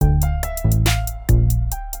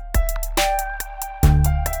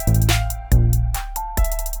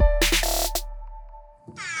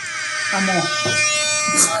amo.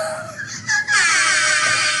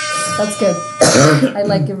 That's good. I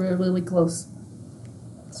like it really, really close.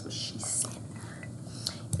 That's what she said.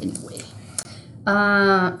 Anyway.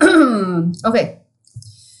 Okay.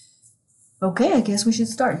 Okay, I guess we should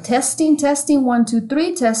start. Testing, 1, 2,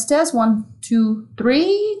 3. Test, 1, 2,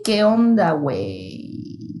 3. ¿Qué onda, wey?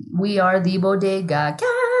 We are the Bodega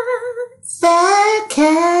Cats. Fat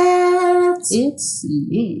Cats. It's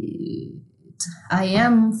lit. I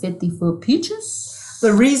am 50-foot Peaches.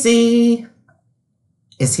 Larizi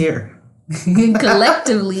is here.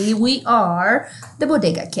 Collectively, we are the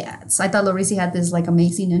Bodega Cats. I thought Larizi had this like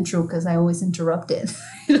amazing intro because I always interrupt it.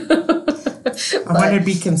 I want to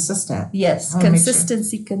be consistent. Yes,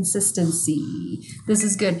 consistency. This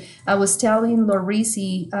is good. I was telling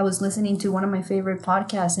Larizi, I was listening to one of my favorite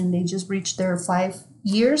podcasts, and they just reached their 5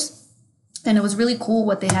 years, and it was really cool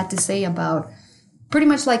what they had to say about pretty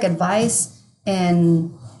much like advice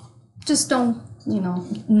and just don't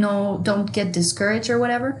get discouraged or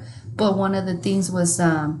whatever. But one of the things was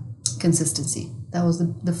consistency. That was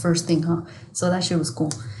the first thing, huh? So that shit was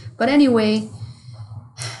cool. But anyway,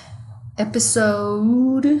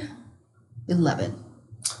 episode 11,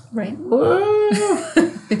 right? we'll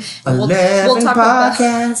talk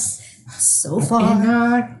podcasts about so far in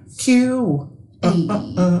our queue.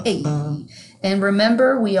 Hey. And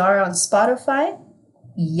remember, we are on Spotify.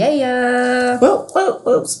 Yeah. Whoa,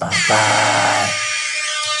 Spotify.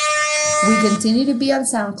 We continue to be on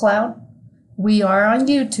SoundCloud. We are on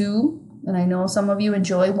YouTube, and I know some of you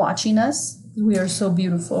enjoy watching us. We are so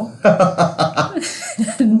beautiful.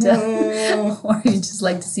 And, or you just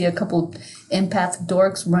like to see a couple empath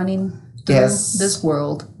dorks running through this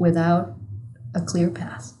world without a clear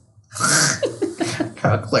path.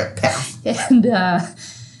 A clear path. And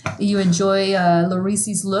you enjoy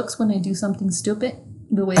Larizi's looks when I do something stupid.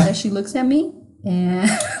 The way that she looks at me. And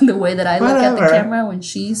the way that I look at the camera when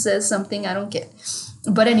she says something I don't get.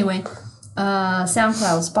 But anyway,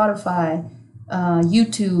 SoundCloud, Spotify,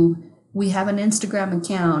 YouTube. We have an Instagram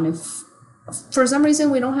account. If for some reason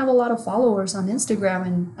we don't have a lot of followers on Instagram,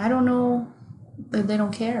 and I don't know if they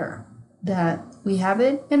don't care that we have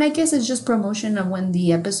it. And I guess it's just promotion of when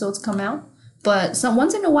the episodes come out. But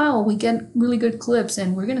once in a while we get really good clips,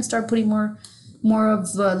 and we're gonna start putting more of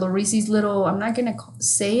Larizi's little. I'm not gonna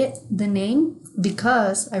say the name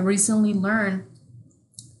because I recently learned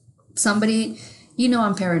somebody.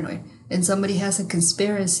 I'm paranoid, and somebody has a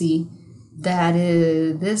conspiracy that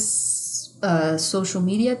this social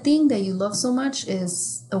media thing that you love so much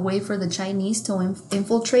is a way for the Chinese to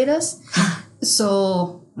infiltrate us.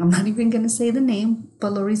 So I'm not even going to say the name,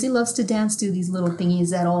 but Larizi loves to dance to these little thingies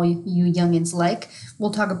that all you youngins like.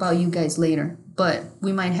 We'll talk about you guys later, but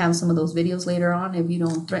we might have some of those videos later on if you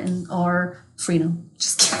don't threaten our freedom.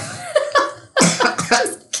 Just kidding.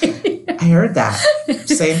 Just kidding. I heard that.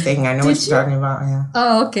 Same thing. I know what you're talking about. Yeah.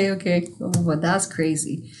 Oh, okay. Oh, but that's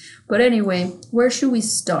crazy. But anyway, where should we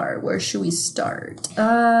start?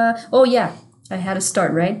 Oh, yeah. I had to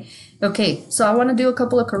start, right? Okay, so I want to do a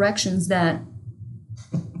couple of corrections that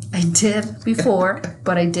I did before,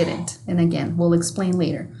 but I didn't. And again, we'll explain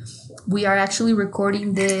later. We are actually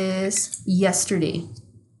recording this yesterday,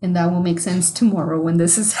 and that will make sense tomorrow when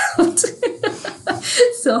this is out.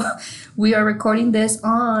 So we are recording this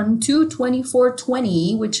on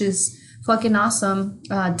 2/24/20, which is fucking awesome.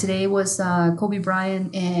 Today was Kobe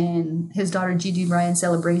Bryant and his daughter Gigi Bryant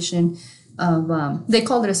celebration of, they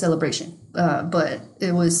called it a celebration, but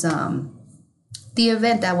it was the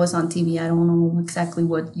event that was on TV. I don't know exactly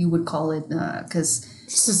what you would call it, because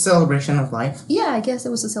it's a celebration of life. Yeah, I guess it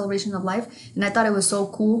was a celebration of life. And I thought it was so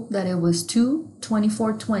cool that it was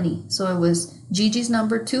 2/24/20. So it was Gigi's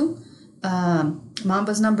number 2,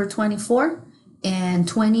 Mamba's number 24, and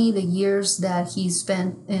 20 the years that he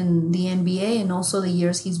spent in the NBA, and also the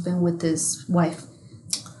years he's been with his wife.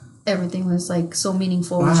 Everything was like so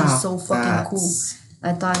meaningful, which is so fucking cool.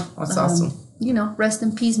 I thought that's awesome. Rest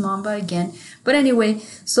in peace, Mamba, again. But anyway,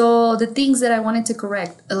 so the things that I wanted to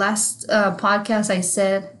correct. The last podcast I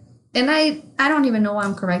said, and I don't even know why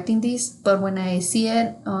I'm correcting these, but when I see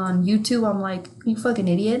it on YouTube, I'm like, you fucking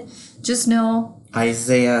idiot. Just know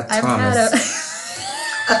Isaiah Thomas.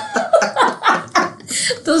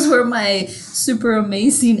 Those were my super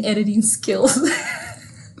amazing editing skills.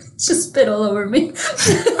 Just spit all over me.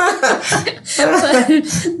 But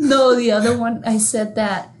no, the other one, I said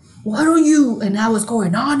that, why don't you? And I was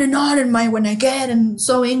going on and when I get and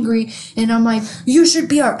so angry, and I'm like, you should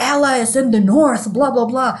be our allies in the North, blah, blah,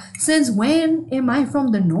 blah. Since when am I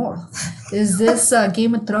from the North? Is this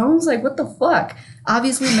Game of Thrones? Like, what the fuck?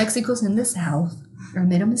 Obviously, Mexico's in the South. I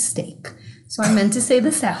made a mistake. So I meant to say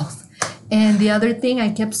the South. And the other thing, I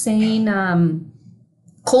kept saying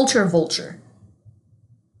culture vulture.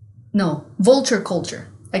 No, vulture culture.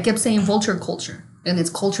 I kept saying vulture culture, and it's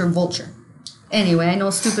culture vulture. Anyway, I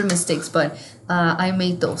know stupid mistakes, but I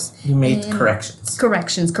made those. You made corrections.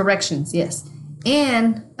 Corrections, yes.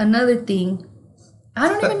 And another thing, I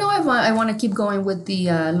don't even know if I want to keep going with the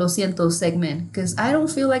Lo Siento segment, because I don't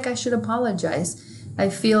feel like I should apologize. I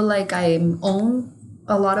feel like I own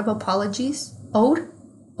a lot of apologies. Owed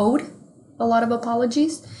a lot of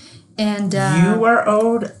apologies. And you are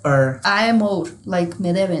owed, or I am owed, like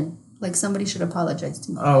me deben, like somebody should apologize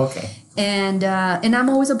to me. Oh, okay. And I'm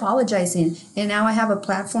always apologizing, and now I have a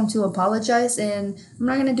platform to apologize, and I'm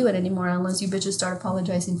not gonna do it anymore unless you bitches start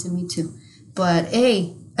apologizing to me too. But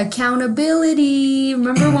hey, accountability.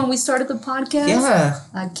 Remember when we started the podcast? Yeah.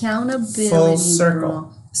 Accountability. Full circle.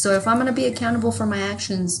 Girl. So if I'm gonna be accountable for my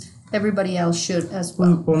actions, everybody else should as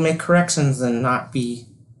well. We'll make corrections and not be,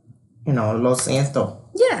 lo siento.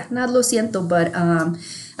 Yeah, not lo siento, but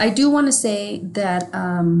I do want to say that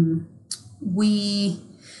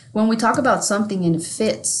when we talk about something and it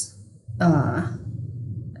fits,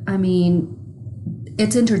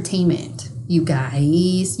 it's entertainment. You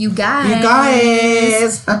guys.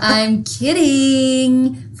 I'm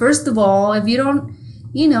kidding. First of all, if you don't,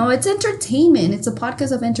 it's entertainment. It's a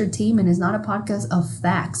podcast of entertainment. It's not a podcast of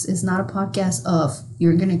facts. It's not a podcast of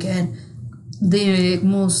you're going to get the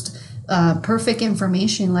most perfect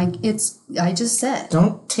information. I just said.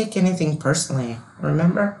 Don't take anything personally.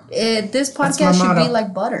 Remember? This podcast should be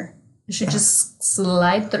like butter. It should just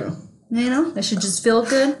slide through. It should just feel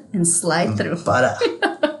good and slide through. Butter.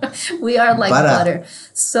 We are like butter.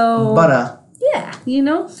 So butter. Yeah,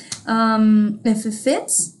 if it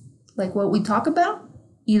fits, like what we talk about,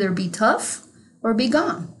 either be tough or be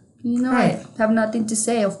gone. Right. I have nothing to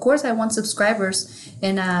say. Of course, I want subscribers,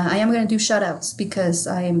 and I am going to do shout-outs because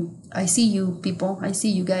I see you people. I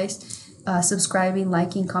see you guys subscribing,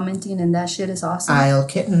 liking, commenting, and that shit is awesome. Isle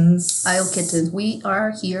kittens. We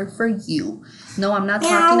are here for you. No, I'm not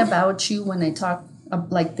talking about you when I talk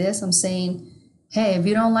like this. I'm saying, hey, if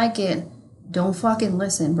you don't like it, don't fucking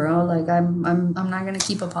listen, bro. Like I'm not going to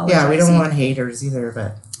keep apologizing. Yeah, we don't want haters either,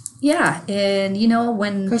 but... Yeah, and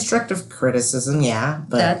when... Constructive criticism, yeah,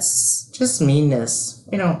 but... That's... Just meanness.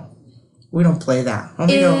 We don't play that.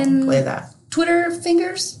 We don't play that. Twitter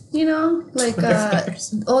fingers,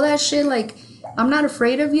 fingers. All that shit, I'm not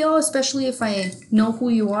afraid of y'all, especially if I know who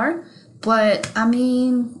you are, but,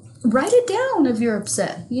 write it down if you're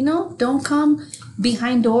upset, Don't come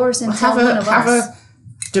behind doors and tell one of us. Have a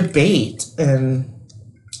debate, and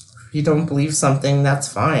if you don't believe something, that's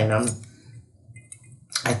fine.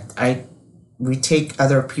 We take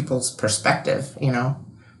other people's perspective,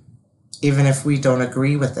 even if we don't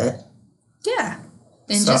agree with it. Yeah.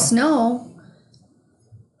 And just know,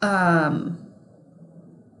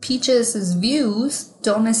 Peaches' views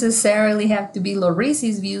don't necessarily have to be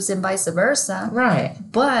Lorisi's views and vice versa. Right.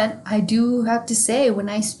 But I do have to say, when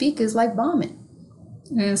I speak, it's like vomit.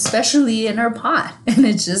 And especially in her pot. And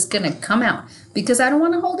it's just going to come out. Because I don't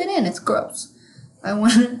want to hold it in. It's gross. I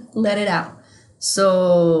want to let it out.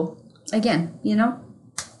 So, again,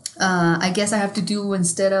 I guess I have to do,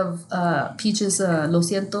 instead of Peaches' Lo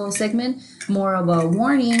Siento segment, more of a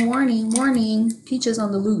warning, Peaches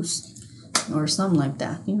on the loose. Or something like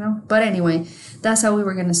that, But anyway, that's how we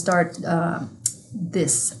were going to start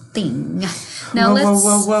this thing. Now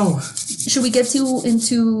whoa. Should we get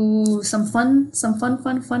into some fun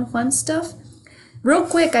stuff? Real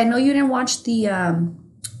quick, I know you didn't watch the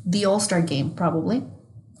All-Star game, probably.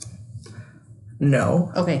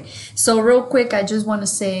 No. Okay, so real quick, I just want to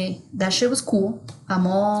say that shit was cool. I'm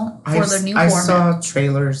all for the new format. I saw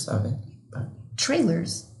trailers of it. But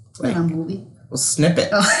trailers? It's not a movie. Well, snippet.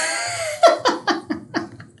 Oh.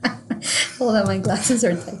 Hold on, my glasses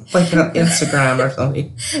are tight. Like on Instagram or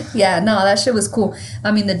something. Yeah, no, that shit was cool.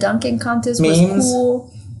 The dunking contest was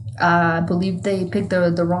cool. I believe they picked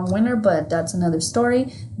the wrong winner, but that's another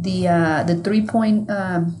story. The 3-point...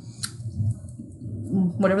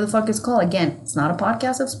 whatever the fuck it's called. Again, it's not a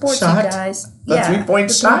podcast of sports, you guys. The 3-point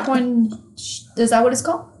shot? Is that what it's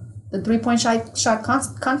called? The 3-point shot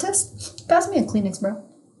contest? Pass me a Kleenex, bro.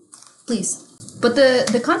 Please. But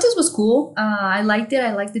the contest was cool. I liked it.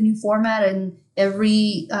 I liked the new format, and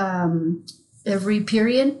every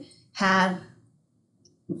period had,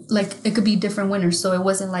 it could be different winners. So it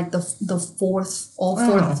wasn't like the fourth.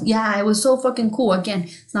 Yeah, it was so fucking cool. Again,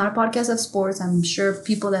 it's not a podcast of sports. I'm sure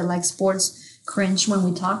people that like sports cringe when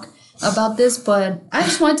we talk about this, but I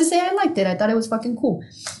just wanted to say I liked it. I thought it was fucking cool,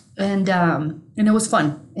 and it was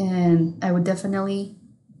fun, and I would definitely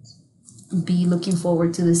be looking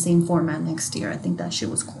forward to the same format next year. I think that shit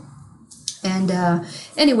was cool. And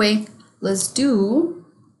anyway, let's talk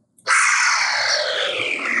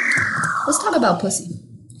about pussy.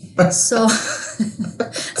 So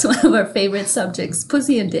it's one of our favorite subjects,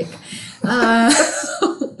 pussy and dick.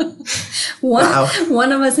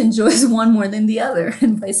 One of us enjoys one more than the other,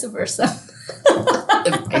 and vice versa.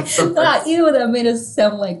 Ew, that made us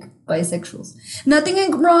sound like bisexuals.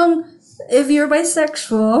 Nothing wrong if you're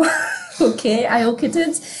bisexual. Okay, I owe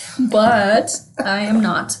kittens, but I am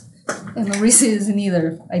not. And Larissa isn't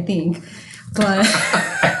either, I think. But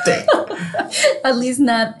at least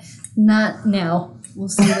not now. We'll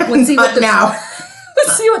see what the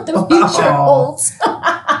We'll see what the future holds.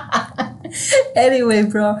 Anyway,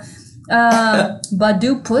 bro.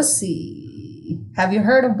 Badu pussy. Have you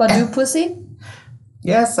heard of Badu pussy?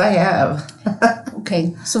 Yes, I have.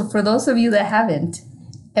 Okay, so for those of you that haven't,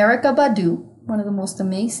 Erykah Badu, one of the most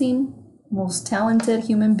amazing, most talented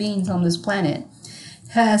human beings on this planet,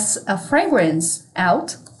 has a fragrance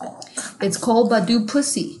out. It's called Badu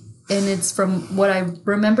Pussy. And it's from what I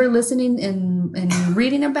remember listening and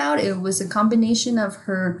reading about. It was a combination of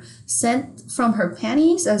her scent from her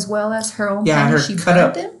panties as well as her own panties. She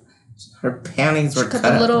cut them. Her panties were cut. She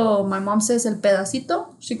cut the little, my mom says, el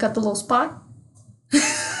pedacito. She cut the little spot.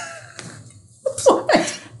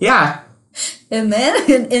 Yeah. And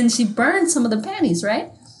then, and she burned some of the panties,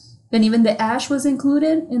 right? And even the ash was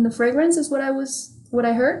included in the fragrance, is what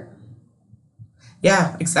I heard.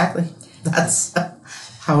 Yeah, exactly. That's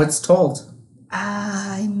how it's told.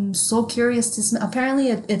 I'm so curious to smell. Apparently,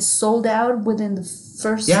 it's sold out within the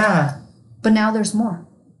first. Yeah. But now there's more.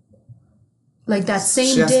 Like that same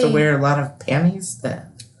day. She has to wear a lot of panties.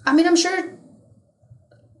 I mean, I'm sure.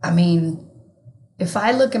 I mean, if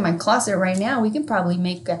I look in my closet right now, we can probably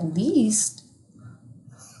make at least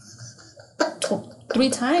 3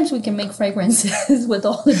 times we can make fragrances with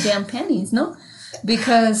all the damn panties, no?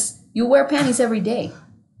 Because you wear panties every day.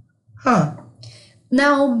 Huh.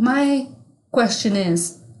 Now, my question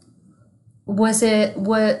is,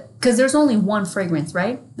 because there's only one fragrance,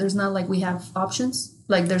 right? There's not like we have options.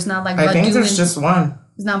 Like there's not like I think there's just one.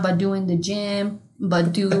 It's not Badu in the gym,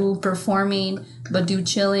 Badu performing, Badu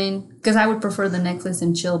chilling. Because I would prefer the necklace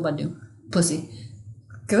and chill Badu pussy.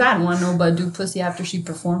 Because I don't want no Badu pussy after she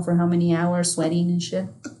performed for how many hours sweating and shit.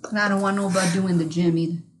 And I don't want no Badu in the gym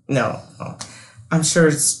either. No. I'm sure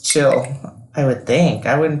it's chill. I would think.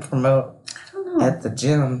 I wouldn't promote at the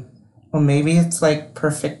gym. Well, maybe it's like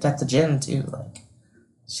perfect at the gym too. Like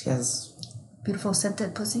she has beautiful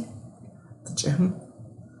scented pussy. The gym.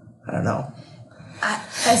 I don't know.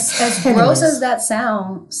 As gross as that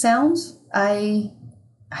sounds, I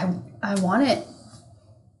want it.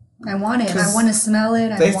 I want it. I want to smell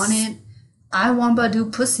it. I want it. I want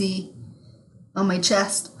Badu pussy on my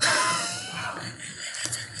chest.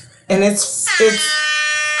 And it's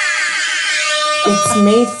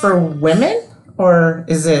made for women, or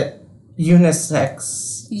is it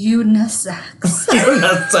unisex?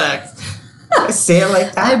 Unisex. I say it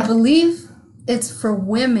like that. I believe it's for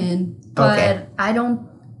women, but I don't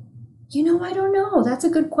know. That's a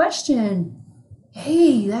good question.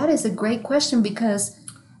 Hey, that is a great question because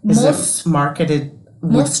most marketed.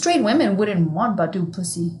 Most straight women wouldn't want Badu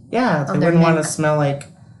pussy. Yeah, they wouldn't want to smell like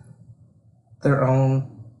their own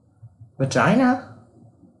vagina.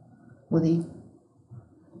 Would they?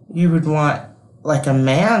 You would want like a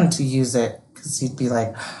man to use it because he'd be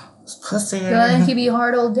like, "It's pussy." Then he'd be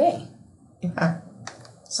hard all day. Yeah.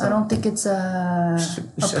 So I don't think it's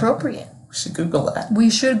appropriate. We should Google that. We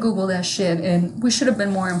should Google that shit, and we should have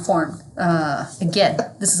been more informed. Again,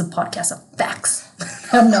 this is a podcast of facts.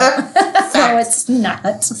 No, no, it's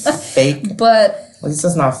not. Fake. But at least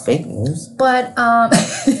it's not fake news. But no,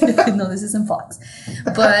 this isn't Fox.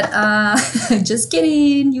 But just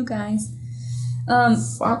kidding, you guys.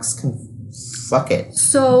 Fox can fuck it.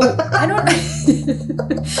 So I don't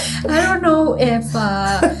know if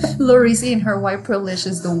Larissa in her white privilege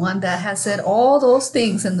is the one that has said all those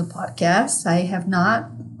things in the podcast. I have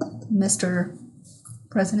not, Mr.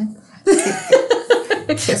 President. No,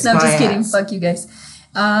 I'm just kidding. Fuck you guys.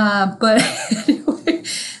 But anyway,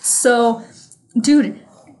 so, dude,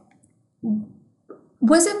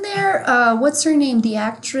 wasn't there, what's her name? The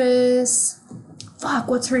actress,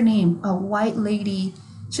 what's her name? A white lady.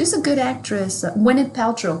 She's a good actress. Gwyneth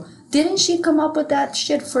Paltrow. Didn't she come up with that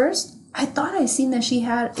shit first? I thought I seen that she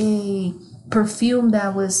had a perfume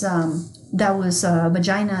that was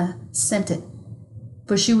vagina scented,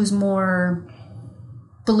 but she was more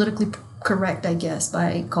politically correct, I guess,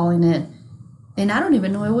 by calling it. And I don't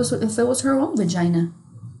even know if it was her own vagina.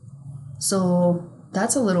 So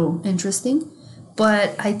that's a little interesting.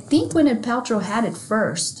 But I think Gwyneth Paltrow had it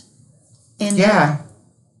first. And yeah.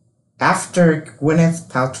 after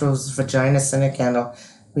Gwyneth Paltrow's vagina scented candle,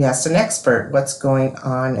 we asked an expert what's going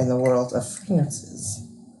on in the world of fragrances.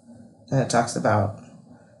 And it talks about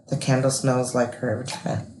the candle smells like her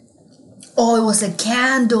vagina. Oh, it was a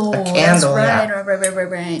candle. A candle, that's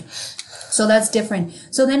right. So that's different.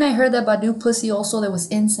 So then I heard that Badu Pussy also, there was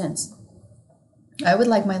incense. I would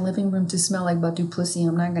like my living room to smell like Badu Pussy,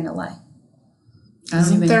 I'm not going to lie.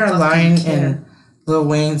 Isn't there a line in Lil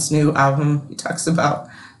Wayne's new album? He talks about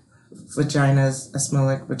vaginas. I smell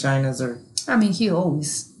like vaginas. Or I mean, he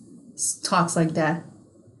always talks like that.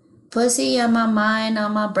 Pussy on my mind,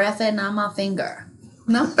 on my breath, and on my finger.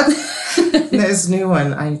 No? This new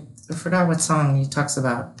one, I forgot what song he talks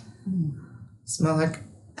about. Smell like...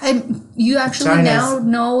 You actually vaginas. Now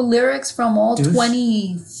know lyrics from all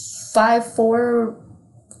 4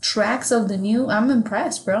 tracks of the new... I'm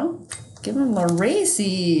impressed, bro. Give him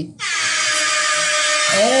Laracy.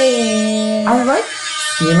 Hey. I like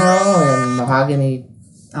Funeral and Mahogany.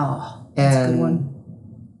 Oh, that's a good one.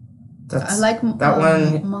 I like that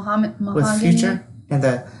one Mahogany. With Future. And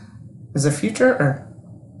is it Future or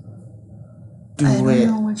Do It? I don't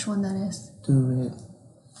know which one that is. Do It.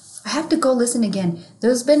 I have to go listen again.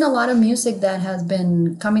 There's been a lot of music that has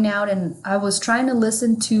been coming out, and I was trying to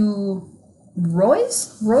listen to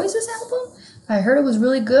Royce's album. I heard it was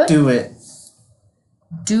really good. Do It.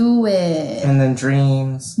 And then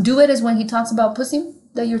Dreams. Do It is when he talks about pussy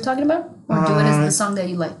that you're talking about? Or Do It is the song that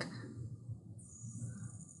you like?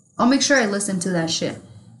 I'll make sure I listen to that shit.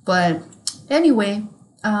 But anyway,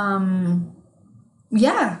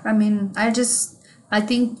 yeah, I mean, I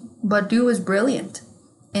think Badu is brilliant.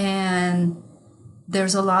 And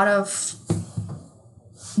there's a lot of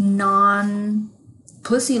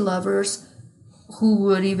non-pussy lovers who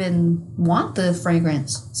would even want the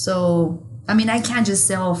fragrance. So, I mean, I can't just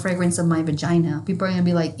sell a fragrance of my vagina. People are going to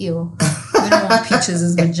be like, ew, we don't want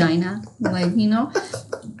Peaches' vagina. Like, you know?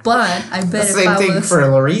 But I bet if I was... Same thing for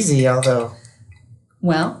Laracy, although...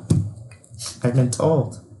 Well? I've been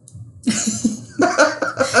told.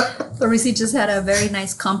 Laracy just had a very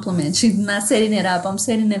nice compliment. She's not setting it up. I'm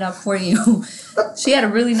setting it up for you. She had a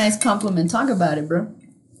really nice compliment. Talk about it, bro.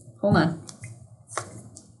 Hold on.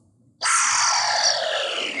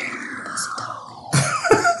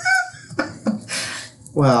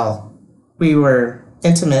 Well, we were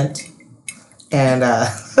intimate, and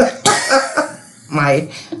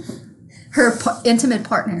her intimate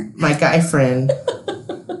partner, my guy friend,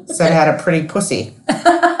 said I had a pretty pussy.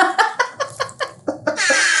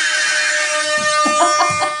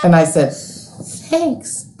 And I said,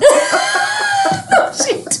 thanks. No,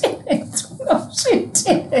 she didn't. No, she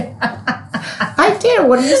didn't. I did.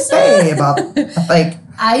 What do you say about, like,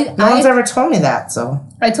 no one's ever told me that, so.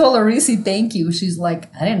 I told Laracy, thank you. She's like,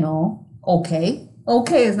 I didn't know. Okay.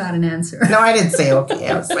 Okay is not an answer. No, I didn't say okay.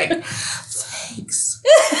 I was like, thanks.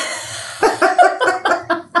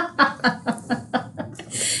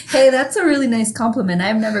 Hey, that's a really nice compliment.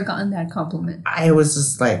 I've never gotten that compliment. I was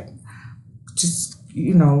just like, just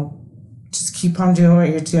keep on doing what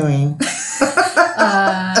you're doing.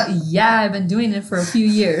 Yeah, I've been doing it for a few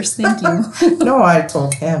years. Thank you. No, I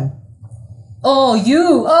told him. Oh,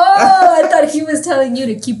 you. Oh, I thought he was telling you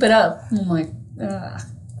to keep it up. I'm like,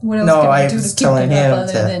 what else can I do to keep it up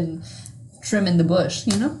other than trimming the bush,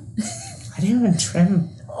 you know? I didn't even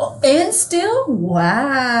trim. Oh, and still?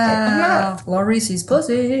 Wow. Laracy's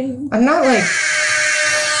pussy. I'm not like...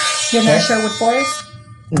 You're not Sherwood Forest?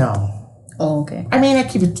 No. Oh, okay. I mean, I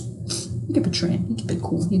keep it... You keep it trim. You keep it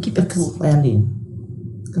cool. You keep it cool. Landing.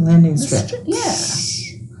 It's a landing strip. Yeah.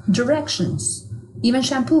 Directions. Even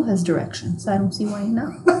shampoo has directions. I don't see why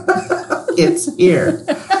not. It's here.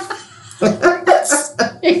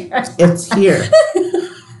 It's here.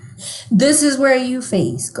 This is where your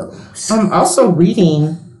face goes. I'm also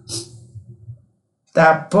reading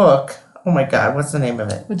that book. Oh my God, what's the name of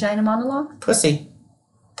it? Vagina Monologue? Pussy.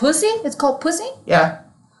 Pussy? It's called Pussy? Yeah.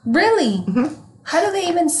 Really? Mm-hmm. How do they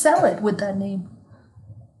even sell it with that name?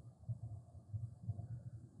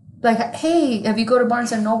 Like, hey, if you go to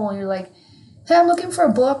Barnes & Noble and you're like, hey, I'm looking for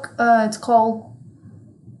a book. It's called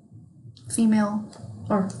Female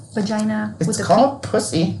or Vagina. It's called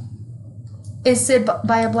Pussy. It's said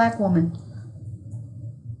by a black woman.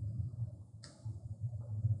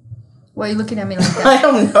 Why are you looking at me like that? I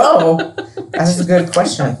don't know. That's a good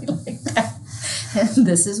question. And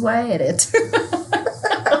this is why I edit.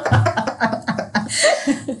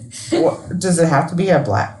 Does it have to be a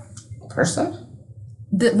black person?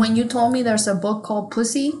 When you told me there's a book called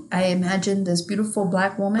Pussy, I imagined this beautiful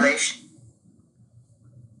black woman.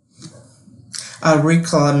 A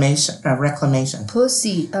reclamation.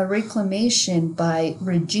 Pussy, a reclamation by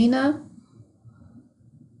Regina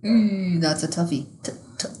That's a toughie.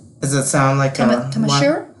 Does it sound like a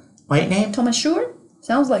white name? Tomashur?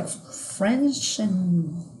 Sounds like French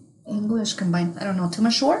and English combined. I don't know.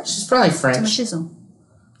 Tomashur? She's probably French. Tomashiso.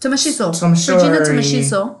 Regina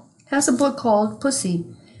Tomashiso has a book called Pussy.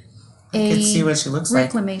 I can see what she looks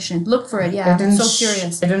reclamation. Look for it, yeah. I'm so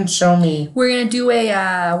curious. It didn't show me. We're gonna do a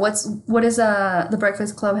the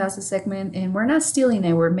Breakfast Club has a segment, and we're not stealing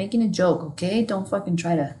it. We're making a joke, okay? Don't fucking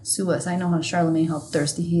try to sue us. I know how Charlemagne, how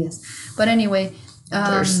thirsty he is. But anyway,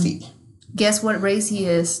 thirsty. Guess what race he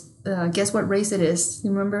is? Guess what race it is?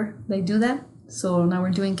 You remember they do that? So now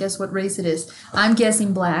we're doing guess what race it is. I'm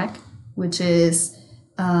guessing black, which is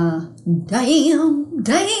damn.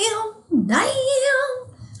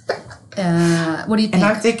 What do you think? And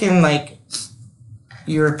I'm thinking like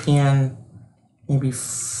European, maybe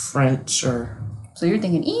French or. So you're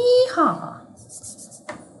thinking ee-haw.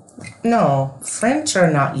 No, French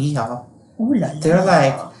are not ee-haw. Ooh la la. They're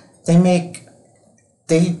like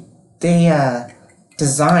they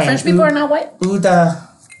design. French people are not white.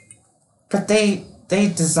 But they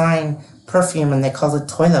design perfume and they call it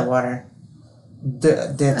toilet water.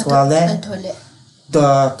 De toilette.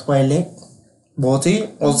 De toilette. Body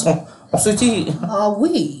also. Oh,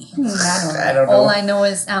 we. I don't know. All I know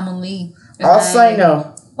is Amelie. All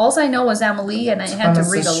I know was Amelie, and I had to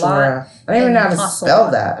read a lot. I don't even know how to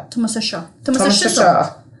spell that. Tomasisho.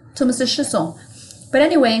 But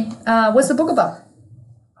anyway, what's the book about?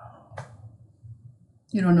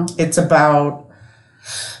 You don't know. It's about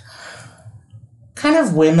kind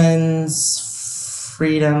of women's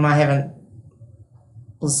freedom. I haven't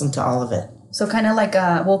listened to all of it. So kind of like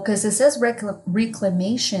because it says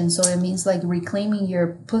reclamation, so it means like reclaiming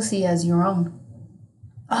your pussy as your own.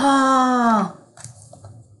 I'll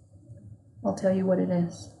tell you what it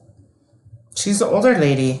is. She's an older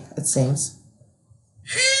lady, it seems.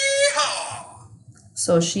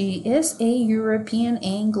 So she is a European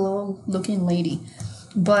Anglo-looking lady,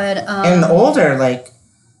 but and older, like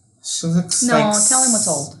she looks no. like Tell him what's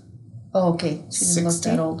old. Oh, okay. She didn't 60? look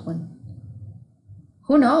that old when.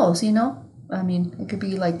 Who knows? You know. I mean, it could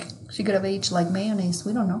be like she could have aged like mayonnaise.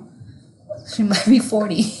 We don't know. She might be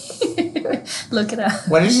 40. Look it up.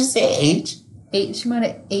 What did you say? Age? She might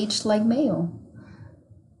have aged like mayo.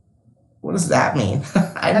 What does that mean?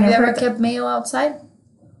 Have you ever kept mayo outside?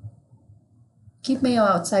 Keep mayo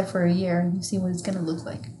outside for a year and you see what it's gonna look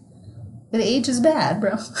like. The age is bad,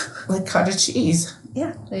 bro. Like cottage cheese.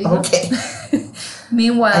 Yeah. There you go. Okay.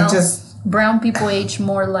 Meanwhile, brown people age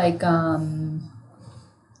more like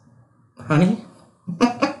honey?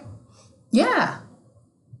 Yeah.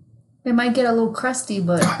 It might get a little crusty,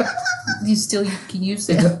 but you can use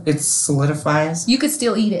it. It solidifies. You could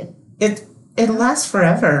still eat it. It lasts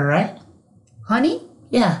forever, right? Honey?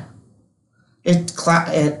 Yeah.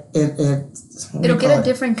 It'll get a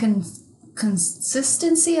different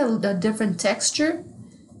consistency, a different texture.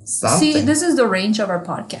 Something. See, this is the range of our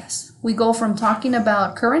podcast. We go from talking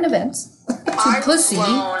about current events to pussy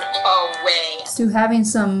to having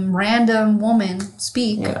some random woman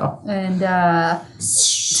speak and to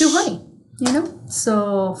honey,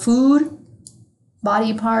 So food,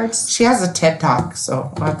 body parts. She has a TED Talk,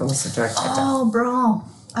 so I'll have to listen to her TED Talk. Oh, bro.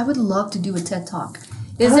 I would love to do a TED Talk.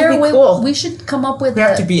 Is there a way we should come up with? We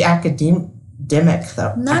have to be academic,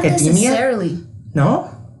 though. Not necessarily. No?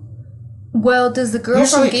 Well, does the girl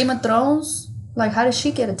from Game of Thrones, how does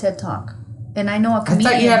she get a TED Talk? And I know a comedian.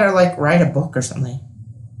 I thought you had to, write a book or something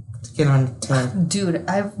to get on TED. Dude,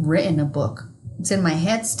 I've written a book. It's in my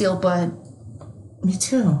head still, but... Me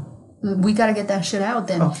too. We got to get that shit out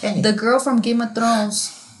then. Okay. The girl from Game of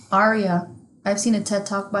Thrones, Arya, I've seen a TED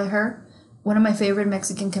Talk by her. One of my favorite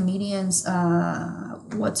Mexican comedians,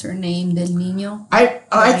 what's her name? Del Niño.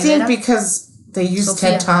 I think because they use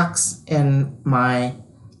TED Talks in my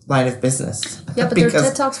line of business. Yeah, but there's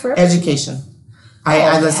TED Talks for everything. Education.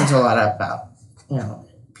 I listen to a lot about,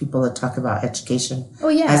 people that talk about education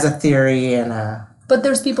as a theory and But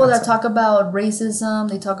there's people that talk about racism,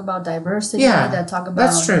 they talk about diversity, that talk about...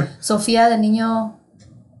 That's true. Sofia Niño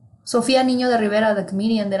de Rivera, the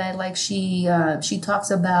comedian that I like, she talks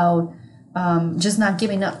about just not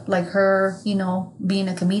giving up, like her, being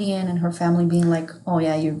a comedian and her family being like, oh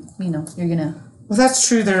yeah, you're gonna... Well, that's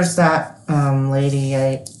true. There's that lady,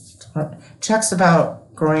 talks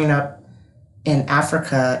about growing up in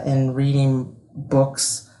Africa and reading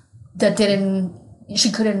books that she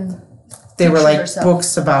couldn't... They were like herself.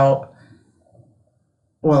 Books about,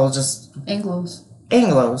 just...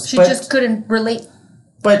 Anglos. She just couldn't relate.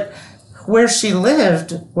 But where she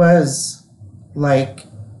lived was it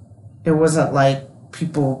wasn't like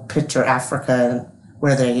people picture Africa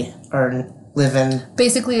where they are living.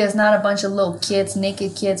 Basically, it's not a bunch of little kids,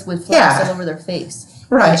 naked kids with flags all over their face.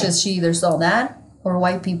 Right. It's just she either saw that or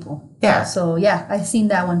white people. Yeah. So, yeah, I've seen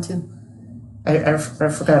that one too. I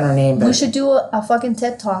forgot her name. But... We should do a fucking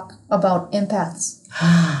TED Talk about empaths.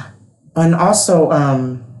 And also,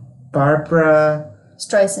 Barbara...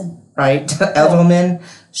 Streisand. Right? Edelman.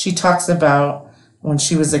 She talks about when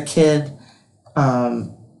she was a kid,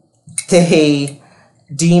 they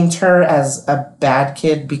deemed her as a bad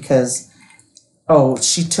kid because,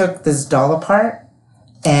 she took this doll apart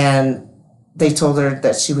and they told her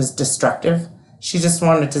that she was destructive. She just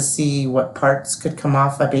wanted to see what parts could come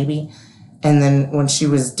off a baby. And then when she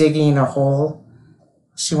was digging a hole,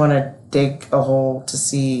 she wanted to dig a hole to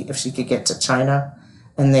see if she could get to China.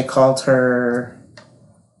 And they called her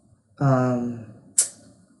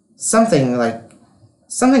something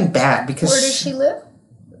bad because... Where does she live?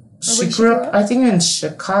 She grew up, I think, in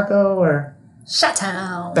Chicago or...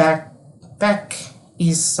 Chi-town. Back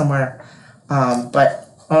east somewhere. And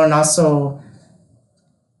also...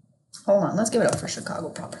 Hold on, let's give it up for Chicago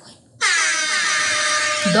properly.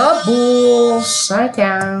 Double.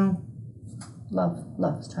 Chi-town. Love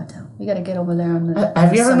Chi-town. We gotta get over there on the...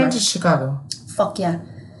 Have you ever been to Chicago? Fuck yeah.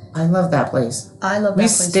 I love that place. I love that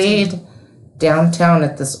place We stayed downtown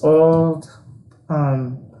at this old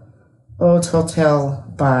hotel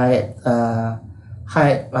by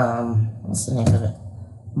High, what's the name of it?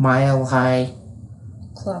 Mile High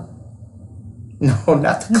Club. No,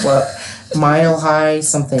 not the club. Mile High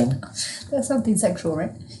something. That's something sexual,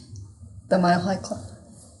 right? The Mile High Club.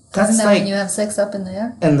 That's Isn't that like when you have sex up in the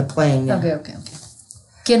air? In the plane, yeah. Okay.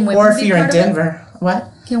 Can women or if be you're in part of Denver.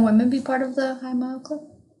 What? Can women be part of the High Mile Club?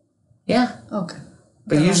 Yeah. Okay.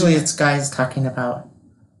 But usually it's guys talking about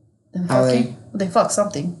how they fuck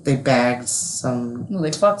something. They bagged some... No,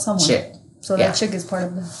 they fuck someone. Chick. So that chick is part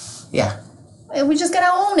of the... Yeah. And we just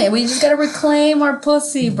gotta own it. We just gotta reclaim our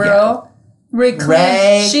pussy, bro. Yeah.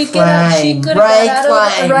 Reclaim. She could have got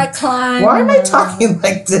out of the reclaim. Why am I talking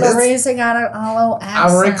like this? Larissa got a hollow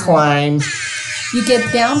accent. I'll reclaim. You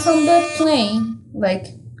get down from the plane,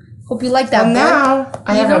 like... Hope you like that. Well, now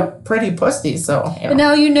I have a pretty pussy, so... But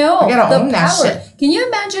now you know. I gotta own that shit. Can you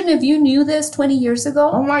imagine if you knew this 20 years ago?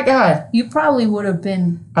 Oh my God. You probably would have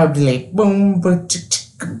been... I would be like, boom, boom,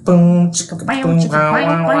 boom, boom,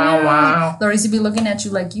 wow, wow. Larissa would be looking at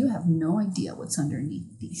you like, you have no idea what's underneath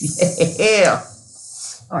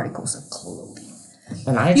these articles of clothing.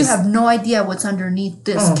 And you have no idea what's underneath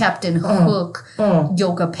this Captain Hook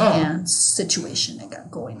yoga pants situation I got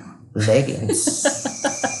going on. Leggings.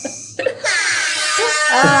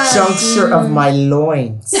 The juncture of my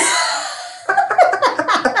loins.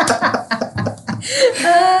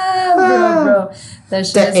 Bro. That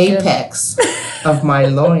shit the apex of my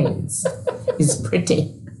loins is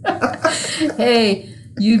pretty. Hey,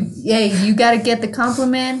 you gotta get the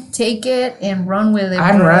compliment, take it, and run with it.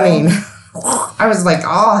 I'm running. I was like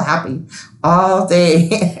all happy all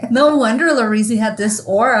day. No wonder Larissa had this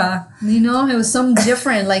aura. You know, it was something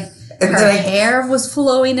different. Like her hair was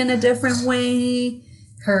flowing in a different way.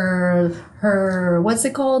 Her what's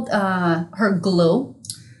it called? Her glow.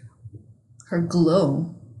 Her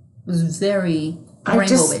glow was very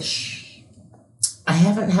rainbowish. I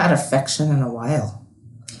haven't had affection in a while.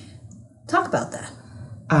 Talk about that.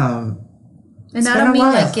 And I don't mean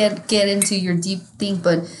like get into your deep thing,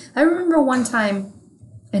 but I remember one time,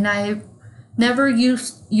 and I never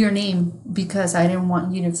used your name because I didn't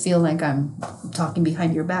want you to feel like I'm talking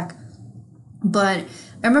behind your back. But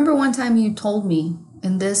I remember one time you told me,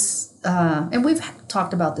 in this, and we've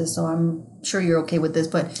talked about this, so I'm sure you're okay with this,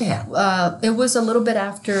 but it was a little bit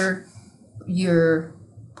after your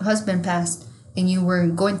husband passed, and you were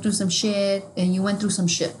going through some shit, and you went through some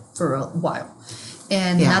shit for a while.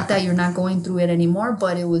 And not that you're not going through it anymore,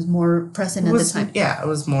 but it was more present at the time. Yeah, it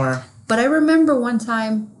was more. But I remember one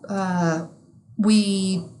time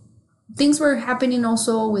things were happening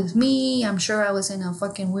also with me. I'm sure I was in a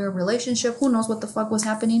fucking weird relationship. Who knows what the fuck was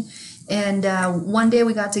happening. And one day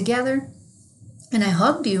we got together and I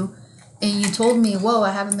hugged you and you told me, whoa,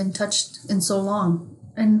 I haven't been touched in so long.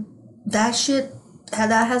 And that shit,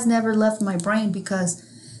 that has never left my brain because,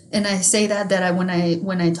 and I say that when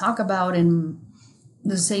I talk about, and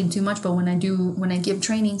this is saying too much, but when I give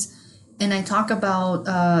trainings and I talk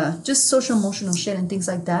about just social emotional shit and things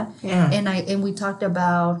like that. Yeah. And we talked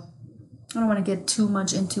about, I don't want to get too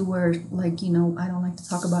much into where, like, you know, I don't like to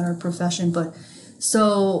talk about our profession, but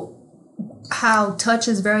so how touch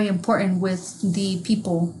is very important with the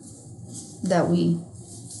people that we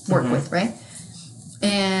work with, right?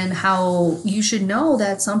 And how you should know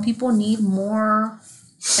that some people need more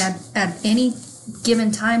at any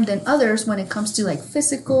given time than others when it comes to like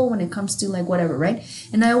physical, when it comes to like whatever, right?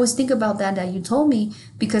 And I always think about that you told me,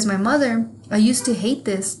 because my mother, I used to hate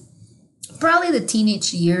this, probably the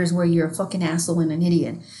teenage years where you're a fucking asshole and an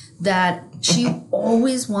idiot, that she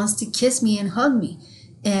always wants to kiss me and hug me.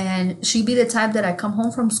 And she'd be the type that I come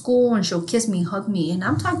home from school and she'll kiss me, hug me. And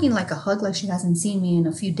I'm talking like a hug like she hasn't seen me in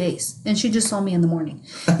a few days. And she just saw me in the morning.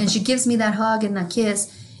 And she gives me that hug and that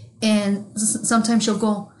kiss. And sometimes she'll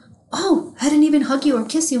go, oh, I didn't even hug you or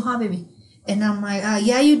kiss you, huh, baby? And I'm like,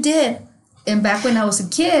 yeah, you did. And back when I was a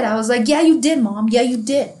kid, I was like, yeah, you did, Mom. Yeah, you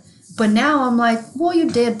did. But now I'm like, well,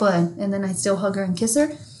 you did, bud. And then I still hug her and kiss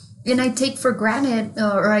her. And I take for granted,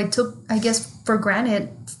 I guess, for granted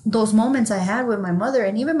those moments I had with my mother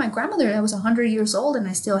and even my grandmother. I was 100 years old and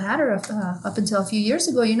I still had her up until a few years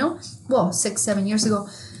ago, you know? Well, 6-7 years ago.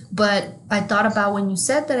 But I thought about when you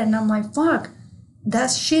said that and I'm like, fuck,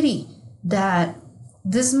 that's shitty that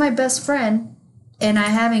this is my best friend and I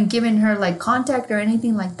haven't given her like contact or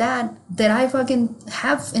anything like that I fucking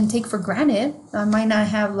have and take for granted. I might not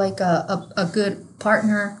have like a good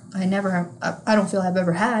partner. I don't feel I've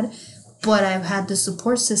ever had, but I've had the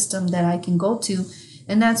support system that I can go to,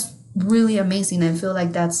 and that's really amazing. I feel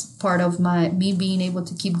like that's part of me being able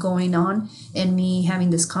to keep going on and me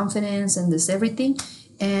having this confidence and this everything.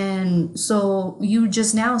 And so you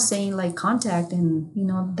just now saying like contact and, you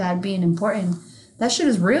know, that being important, that shit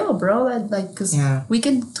is real, bro. Because we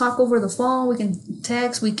can talk over the phone, we can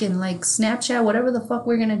text, we can like Snapchat, whatever the fuck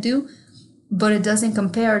we're gonna do, but it doesn't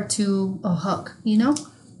compare to a hug, you know?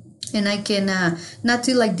 And I can, not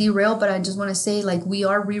to like derail, but I just want to say like we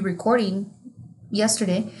are re-recording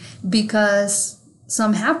yesterday because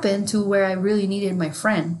some happened to where I really needed my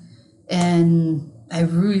friend. And I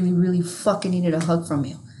really, really fucking needed a hug from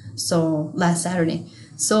you. So last Saturday.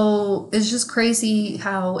 So it's just crazy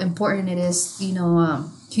how important it is, you know,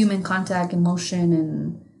 human contact, emotion,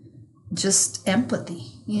 and just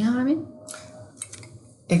empathy. You know what I mean?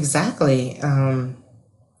 Exactly.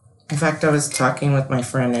 In fact, I was talking with my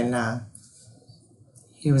friend and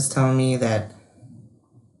he was telling me that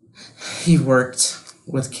he worked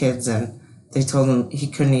with kids and they told him he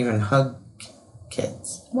couldn't even hug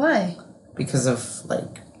kids. Why? Because of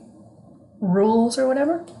like rules or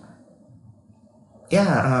whatever?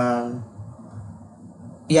 Yeah,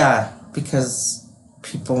 because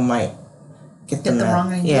people might get the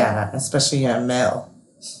wrong idea. Yeah, especially a male.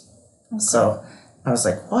 Okay. So I was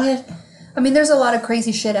like, what? I mean, there's a lot of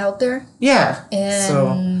crazy shit out there. Yeah. And so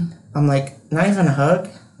I'm like, not even a hug?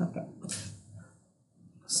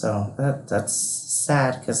 So that's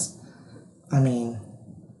sad because, I mean,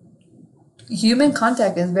 human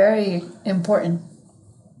contact is very important.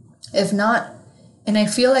 If not, and I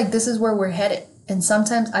feel like this is where we're headed. And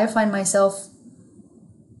sometimes I find myself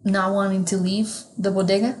not wanting to leave the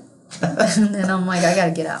bodega. And then I'm like, I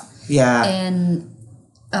gotta get out. Yeah. And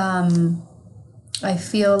I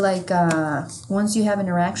feel like once you have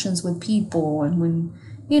interactions with people and when,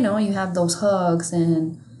 you know, you have those hugs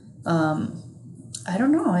and I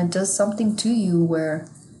don't know, it does something to you where,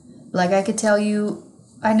 like, I could tell you,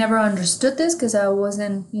 I never understood this because I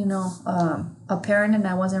wasn't, you know, a parent and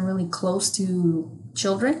I wasn't really close to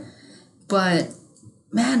children. But,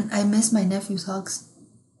 man, I miss my nephew's hugs.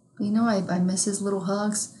 You know, I miss his little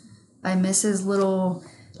hugs. I miss his little...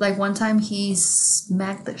 Like, one time he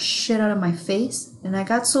smacked the shit out of my face. And I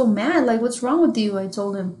got so mad. Like, what's wrong with you? I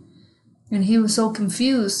told him. And he was so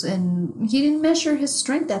confused. And he didn't measure his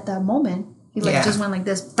strength at that moment. He, just went like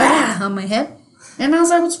this, bah, on my head. And I was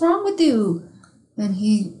like, what's wrong with you? And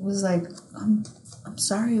he was like, I'm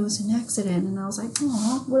sorry, it was an accident. And I was like,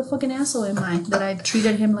 oh, what a fucking asshole am I? That I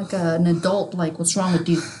treated him like an adult, like, what's wrong with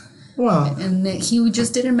you? Wow. And he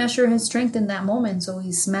just didn't measure his strength in that moment, so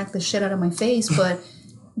he smacked the shit out of my face. But,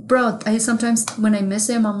 bro, I sometimes, when I miss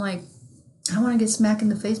him, I'm like, I want to get smacked in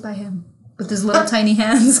the face by him with his little tiny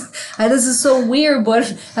hands. This is so weird,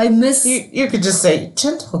 but I miss... You could just say,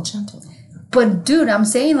 gentle, gentle. But, dude, I'm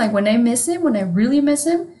saying, like, when I miss him, when I really miss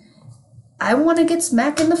him, I want to get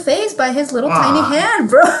smacked in the face by his little tiny hand,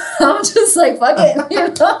 bro. I'm just like, fuck it,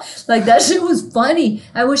 you know? Like, that shit was funny.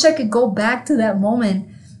 I wish I could go back to that moment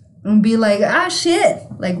and be like, shit.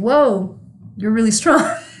 Like, whoa, you're really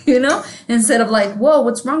strong, you know? Instead of like, whoa,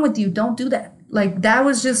 what's wrong with you? Don't do that. Like, that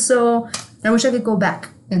was just so... I wish I could go back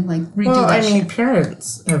and, like, redo that shit. I mean,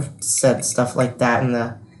 parents have said stuff like that in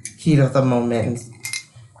the heat of the moment.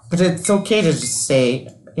 But it's okay to just say,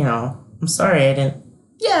 you know, I'm sorry, I didn't...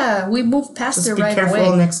 Yeah, we moved past it right away. Just be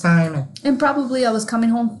careful next time. And probably I was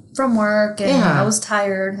coming home from work and I was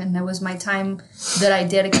tired and it was my time that I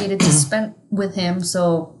dedicated to spend with him.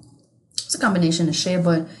 So it's a combination of shit,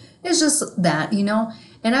 but it's just that, you know?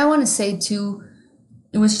 And I want to say too,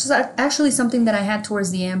 it was just actually something that I had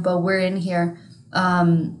towards the end, but we're in here.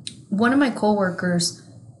 One of my coworkers,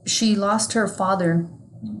 she lost her father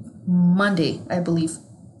Monday, I believe.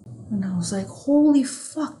 And I was like, holy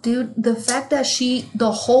fuck, dude. The fact that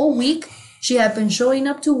the whole week, she had been showing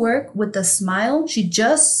up to work with a smile. She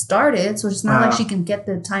just started, so it's not like she can get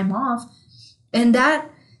the time off. And that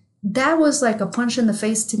was like a punch in the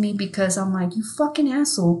face to me, because I'm like, you fucking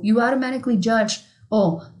asshole. You automatically judge,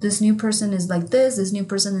 oh, this new person is like this new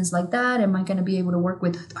person is like that. Am I going to be able to work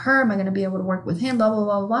with her? Am I going to be able to work with him? Blah, blah,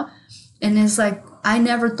 blah, blah. And it's like, I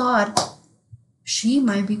never thought she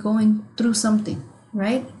might be going through something,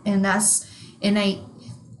 right? And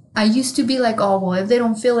I used to be like, oh, well, if they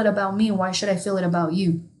don't feel it about me, why should I feel it about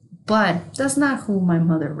you? But that's not who my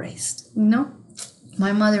mother raised, you know?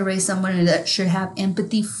 My mother raised someone that should have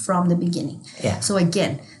empathy from the beginning. Yeah. So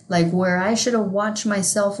again, like where I should have watched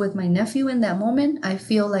myself with my nephew in that moment, I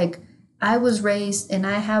feel like I was raised and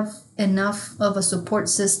I have enough of a support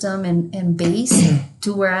system and base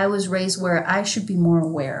to where I was raised where I should be more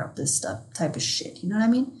aware of this stuff, type of shit. You know what I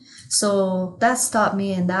mean? So that stopped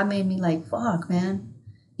me, and that made me like, fuck, man.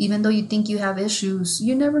 Even though you think you have issues,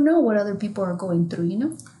 you never know what other people are going through, you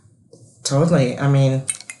know? Totally. I mean,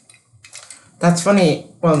 that's funny.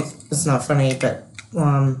 Well, it's not funny, but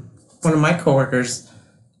one of my coworkers,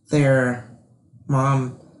 their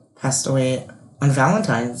mom passed away on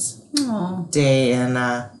Valentine's Day, and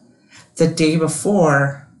the day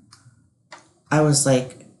before, I was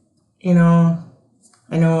like, you know,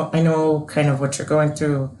 I know kind of what you're going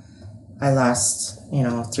through. I lost,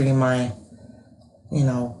 3 of my,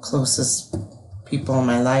 closest people in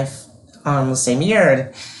my life the same year,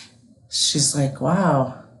 and she's like,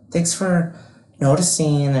 wow, thanks for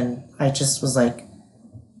noticing. And I just was like,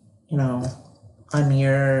 I'm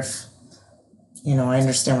here if, I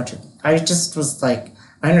understand I just was like,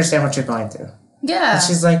 I understand what you're going through. Yeah. And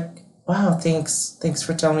she's like, wow, thanks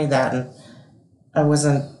for telling me that. And I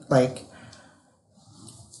wasn't like,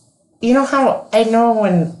 you know how I know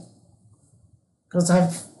when, because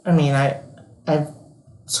I've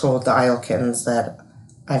told the Isle Kittens that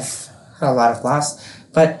I've had a lot of loss,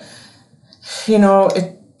 but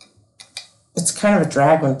it's kind of a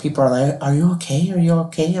drag when people are like, are you okay? Are you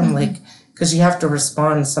okay? I'm like, because you have to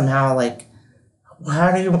respond somehow, like,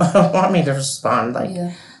 how do you want me to respond? Like,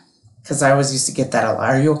 because I always used to get that a lot.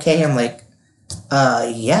 Are you okay? I'm like,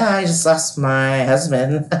 yeah, I just lost my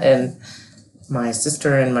husband and my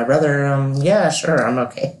sister and my brother. Yeah, sure, I'm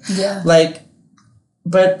okay. Yeah. Like,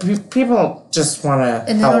 but people just want to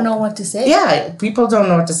and they don't know what to say. Yeah, people don't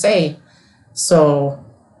know what to say. So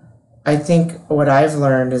I think what I've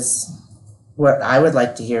learned is what I would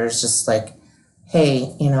like to hear is just like,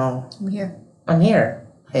 hey, I'm here.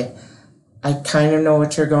 Hey, I kind of know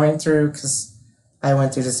what you're going through because I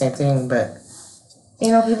went through the same thing, but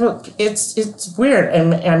people, it's weird.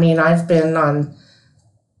 And I mean, I've been on,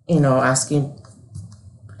 asking,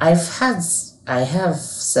 I have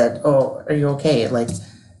said, oh, are you okay? Like,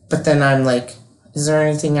 but then I'm like, is there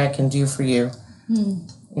anything I can do for you?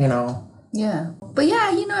 Yeah. But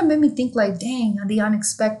yeah, it made me think like, dang, the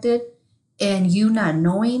unexpected and you not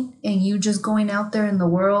knowing and you just going out there in the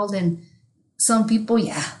world, and some people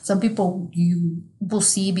you will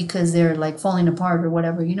see because they're like falling apart or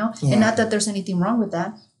whatever, Yeah. And not that there's anything wrong with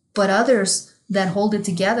that, but others that hold it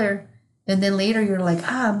together, and then later you're like,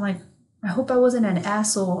 I'm like, I hope I wasn't an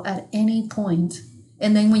asshole at any point.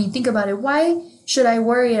 And then when you think about it, why should I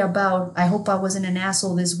worry about, I hope I wasn't an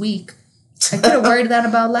asshole this week? I could have worried that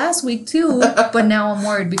about last week too, but now I'm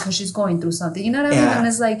worried because she's going through something. You know what I mean? And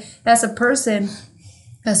it's like, as a person,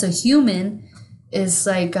 as a human, it's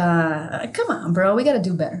like, come on, bro, we got to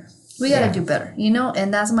do better. We got to do better,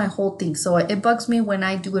 And that's my whole thing. So it bugs me when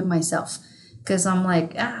I do it myself, because I'm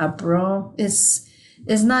like, bro, it's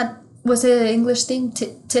not, what's the English thing?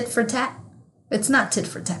 Tit for tat? It's not tit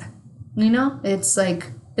for tat. It's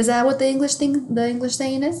like, is that what the English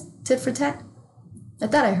saying is? Tit for tat? I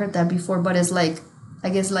thought I heard that before, but it's like, I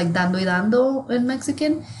guess like dando y dando in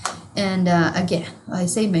Mexican. And again, I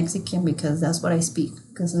say Mexican because that's what I speak,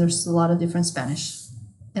 because there's a lot of different Spanish.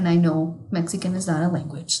 And I know Mexican is not a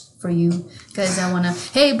language for you guys.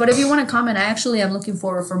 But if you want to comment, I'm looking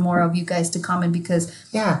forward for more of you guys to comment, because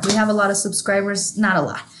we have a lot of subscribers. Not a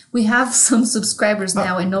lot. We have some subscribers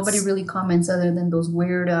now, and nobody really comments other than those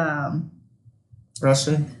weird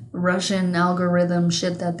Russian algorithm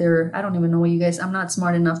shit that I don't even know what you guys, I'm not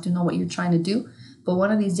smart enough to know what you're trying to do, but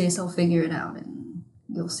one of these days I'll figure it out and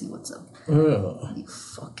you'll see what's up. You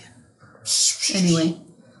fucking. Anyway,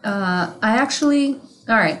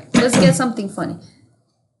 all right, let's get something funny.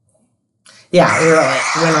 Yeah, we're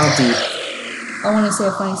like, went all deep. I want to say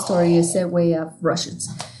a funny story, a segue of Russians.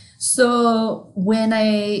 So when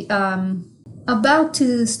I about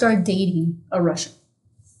to start dating a Russian,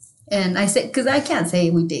 and I said, because I can't say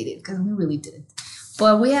we dated because we really didn't,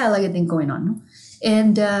 but we had like a thing going on, no?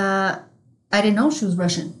 And I didn't know she was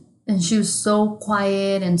Russian, and she was so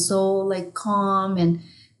quiet and so like calm, and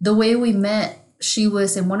the way we met, she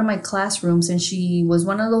was in one of my classrooms, and she was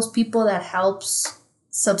one of those people that helps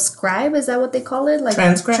subscribe. Is that what they call it? Like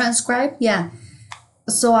transcribe? Yeah.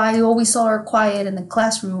 So I always saw her quiet in the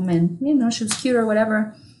classroom, and, you know, she was cute or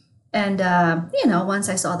whatever. And, you know, once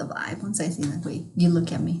I saw the vibe, once I see that, wait, you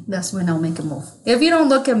look at me, that's when I'll make a move. If you don't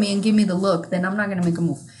look at me and give me the look, then I'm not going to make a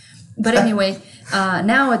move. But anyway,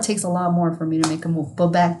 now it takes a lot more for me to make a move. But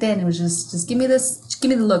back then it was just give me this, just give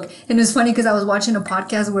me the look. And it was funny because I was watching a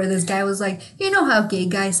podcast where this guy was like, you know how gay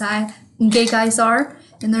guys are?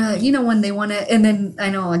 And they're like, you know, when they want to, and then I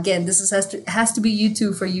know, again, this is, has to be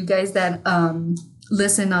YouTube for you guys that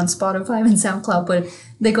listen on Spotify and SoundCloud, but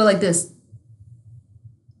they go like this.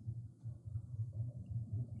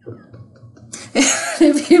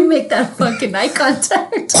 If you make that fucking eye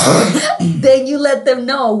contact, then you let them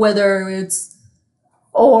know whether it's.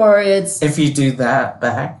 If you do that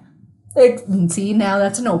back. See, now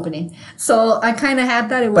that's an opening. So I kind of had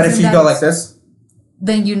that. But if you go like this,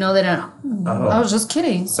 then you know that I was just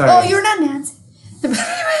kidding. Sorry. Oh, you're not Nancy.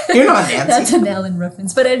 You're not Nancy. That's an Ellen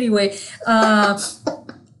reference. But anyway,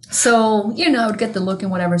 so, you know, I would get the look and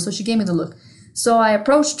whatever. So she gave me the look. So I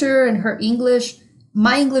approached her, and her English,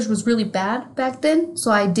 my English was really bad back then.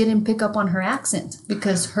 So I didn't pick up on her accent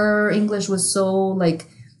because her English was so like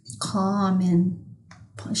calm, and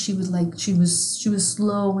she was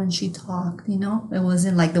slow when she talked, you know. It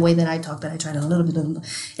wasn't like the way that I talked, but I tried a little bit.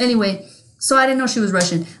 Anyway, so I didn't know she was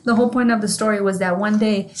Russian. The whole point of the story was that one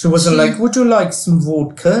day she wasn't like, would you like some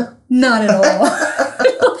vodka? Not at all.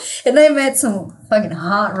 And I met some fucking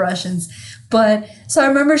hot Russians. But so I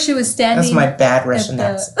remember she was standing. That's my bad Russian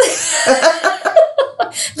accent.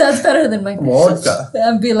 That's better than my vodka.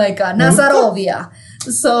 I'd be like Nazarovia.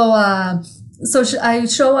 So I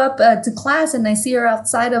show up to class, and I see her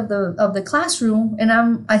outside of the classroom, and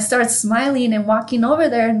I start smiling and walking over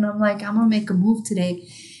there, and I'm like, I'm gonna make a move today.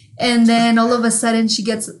 And then all of a sudden she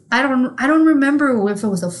gets, I don't remember if it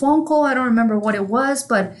was a phone call, I don't remember what it was,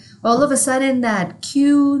 but all of a sudden that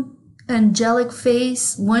cute angelic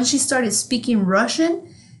face, when she started speaking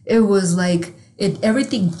Russian, it was like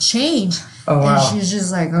everything changed. Oh, wow. And she's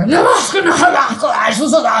just like,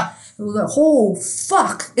 oh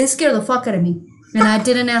fuck, it scared the fuck out of me. And I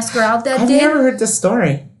didn't ask her out that day. I've never heard this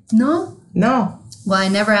story. No? Well, I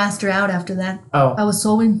never asked her out after that. Oh. I was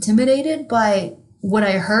so intimidated by what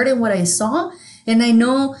I heard and what I saw. And I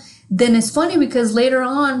know, then it's funny because later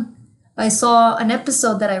on, I saw an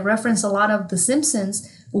episode that I referenced a lot of The Simpsons,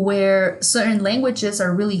 where certain languages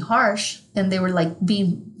are really harsh, and they were like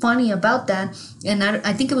being funny about that. And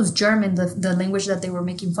I think it was German, the language that they were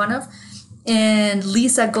making fun of. And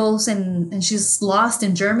Lisa goes and she's lost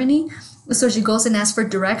in Germany. So she goes and asks for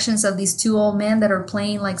directions of these two old men that are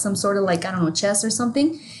playing like some sort of like, I don't know, chess or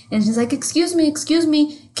something. And she's like, excuse me,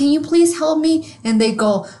 can you please help me? And they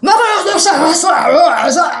go, and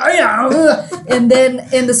then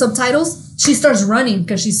in the subtitles, she starts running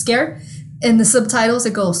because she's scared. In the subtitles,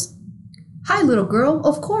 it goes, hi, little girl,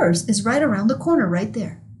 of course, it's right around the corner right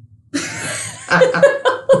there.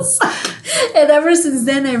 And ever since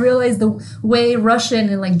then, I realized the way Russian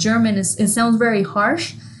and like German it sounds very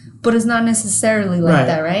harsh, but it's not necessarily like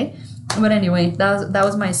that, right? But anyway, that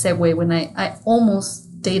was my segue when I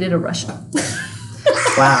almost dated a Russian.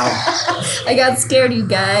 Wow. I got scared, you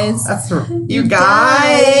guys. You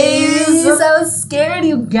guys. I was scared,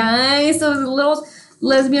 you guys. I was a little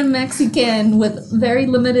lesbian Mexican with very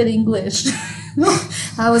limited English.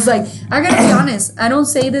 I was like, I gotta be honest, I don't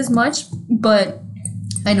say this much, but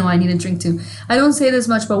I know I need a drink too. I don't say this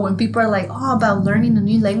much, but when people are like, oh, about learning a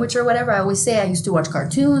new language or whatever, I always say I used to watch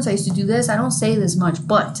cartoons, I used to do this. I don't say this much,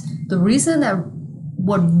 but the reason that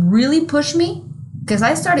what really pushed me, because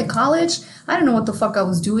I started college, I didn't know what the fuck I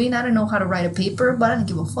was doing. I didn't know how to write a paper, but I didn't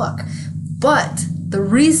give a fuck. But the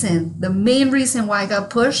main reason why I got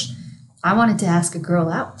pushed, I wanted to ask a girl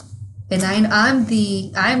out. And I'm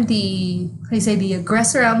the how do you say, the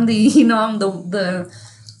aggressor? I'm the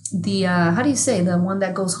how do you say, the one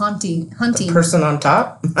that goes hunting? The person on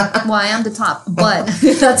top? Well, I am the top, but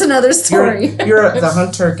that's another story. You're the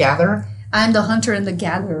hunter-gatherer? I'm the hunter and the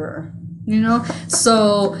gatherer, you know?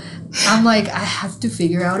 So I'm like, I have to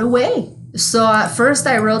figure out a way. So at first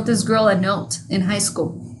I wrote this girl a note in high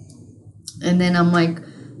school. And then I'm like,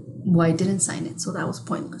 well, I didn't sign it, so that was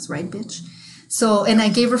pointless, right, bitch? So, and I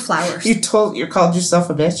gave her flowers. You called yourself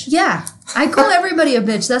a bitch? Yeah. I call everybody a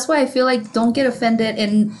bitch. That's why I feel like don't get offended.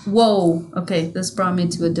 And whoa. Okay. This brought me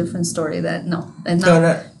to a different story no.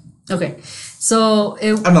 Okay. So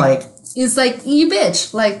it's like, you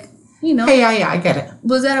bitch. Like, you know. Hey, yeah, I get it.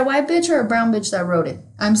 Was that a white bitch or a brown bitch that wrote it?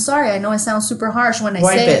 I'm sorry. I know it sounds super harsh when I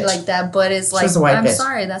say it like that, but it's like, I'm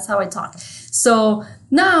sorry. That's how I talk. So,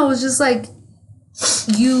 no, it was just like,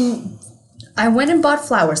 I went and bought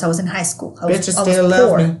flowers. I was in high school. I was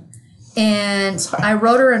poor. Me. And I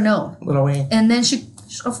wrote her a note. Little Wayne. And then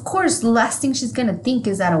of course, the last thing she's going to think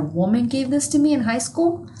is that a woman gave this to me in high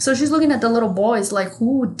school. So she's looking at the little boys like,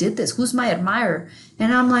 who did this? Who's my admirer?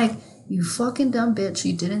 And I'm like, you fucking dumb bitch.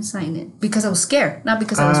 You didn't sign it. Because I was scared. Not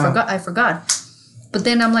because I forgot. But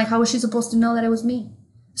then I'm like, how was she supposed to know that it was me?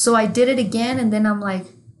 So I did it again. And then I'm like,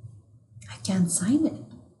 I can't sign it.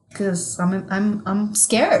 Because I'm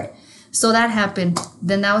scared. So that happened.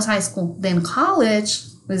 Then that was high school. Then college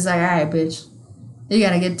was like, all right, bitch, you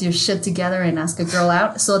gotta get your shit together and ask a girl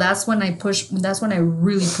out. So that's when I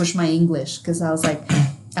really pushed my English, because I was like,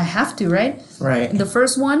 I have to, right? Right. And the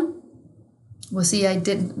first one, I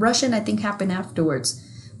did Russian. I think happened afterwards.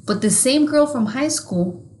 But the same girl from high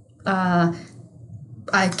school, I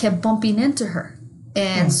kept bumping into her,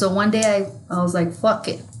 and so one day I was like, fuck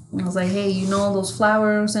it. I was like, hey, you know all those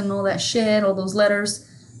flowers and all that shit, all those letters.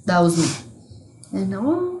 That was me. And,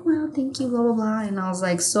 oh, well, thank you, blah, blah, blah. And I was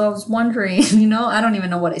like, so I was wondering, I don't even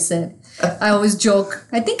know what I said. I always joke.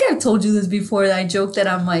 I think I've told you this before. That I joke that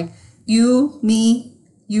I'm like, you, me,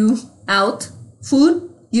 you, out,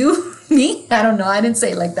 food, you, me. I don't know. I didn't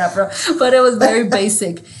say it like that, bro. But it was very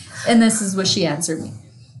basic. And this is what she answered me.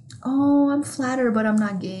 Oh, I'm flattered, but I'm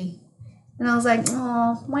not gay. And I was like,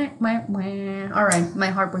 oh, wah, wah, wah. All right. My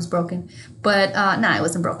heart was broken. But, it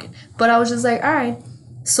wasn't broken. But I was just like, all right.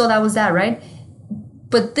 So that was that, right?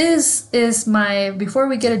 But this is before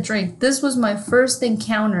we get a drink, this was my first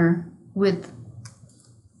encounter with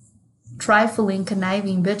trifling,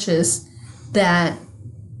 conniving bitches that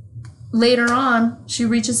later on, she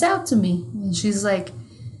reaches out to me. And she's like,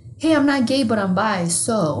 hey, I'm not gay, but I'm bi,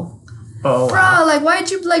 so. Oh, bro, wow. Like,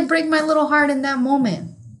 why'd you, break my little heart in that moment?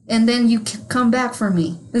 And then you come back for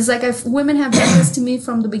me. It's like women have done this to me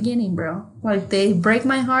from the beginning, bro. Like, they break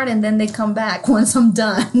my heart and then they come back once I'm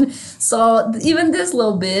done. So even this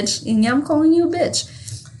little bitch, and I'm calling you a bitch.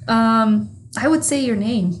 I would say your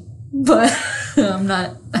name, but I'm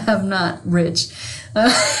not rich.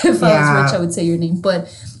 If I was rich, I would say your name. But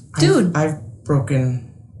dude, I've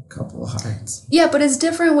broken a couple of hearts. Yeah, but it's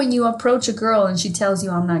different when you approach a girl and she tells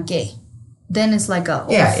you I'm not gay. Then it's like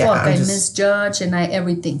I misjudged and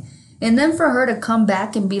everything. And then for her to come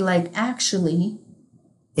back and be like, actually,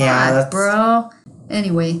 that's... bro.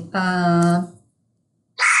 Anyway, let's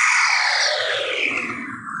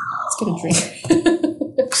get a drink.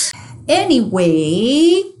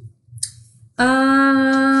 Anyway,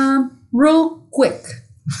 real quick.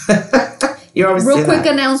 You always real quick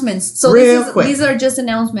announcements. So these are just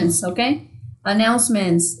announcements, okay?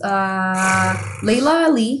 Announcements. Layla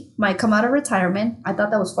Ali might come out of retirement. I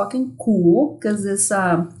thought that was fucking cool because this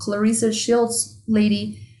Clarissa Shields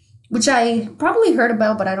lady, which I probably heard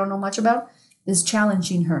about but I don't know much about, is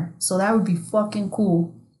challenging her. So that would be fucking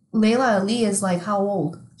cool. Layla Ali is like how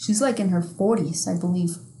old? She's like in her 40s, I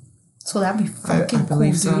believe. So that'd be fucking cool,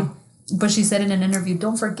 dude. So. But she said in an interview,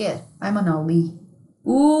 don't forget, I'm an Ali.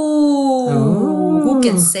 Ooh. Who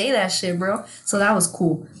can say that shit, bro? So that was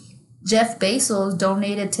cool. Jeff Bezos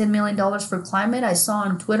donated $10 million for climate. I saw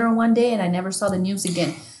on Twitter one day and I never saw the news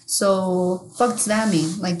again. So, fuck does that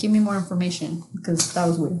mean? Like, give me more information because that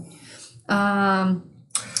was weird.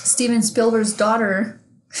 Steven Spielberg's daughter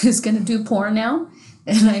is going to do porn now.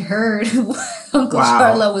 And I heard Uncle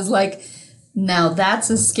Charla was like, now that's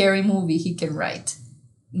a scary movie he can write.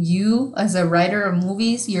 You, as a writer of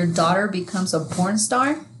movies, your daughter becomes a porn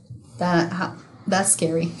star? That's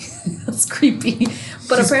scary. That's creepy.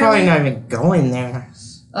 But she's probably not even going there.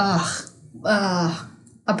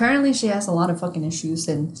 Apparently she has a lot of fucking issues,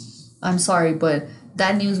 and I'm sorry, but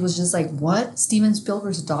that news was just like, what? Steven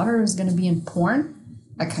Spielberg's daughter is gonna be in porn?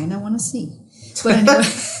 I kind of want to see. But anyway,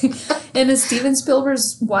 and is Steven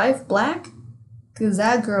Spielberg's wife black? Because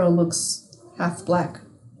that girl looks half black.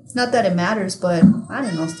 Not that it matters, but I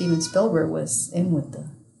didn't know Steven Spielberg was in with the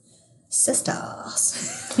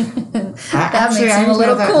sisters. That makes him a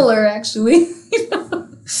little cooler, actually.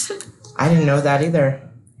 I didn't know that either.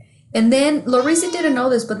 And then, Larissa didn't know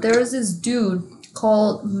this, but there was this dude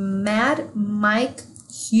called Mad Mike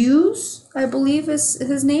Hughes, I believe is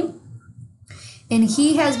his name. And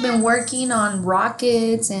he has been working on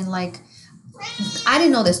rockets and like, I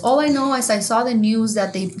didn't know this. All I know is I saw the news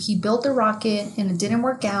that he built the rocket and it didn't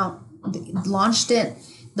work out. They launched it.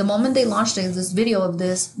 The moment they launched it, this video of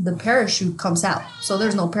this, the parachute comes out. So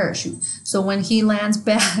there's no parachute. So when he lands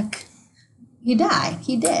back, he died.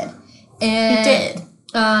 He did. And he did.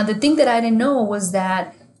 The thing that I didn't know was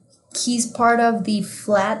that he's part of the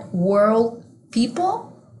flat world people.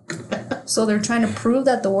 So they're trying to prove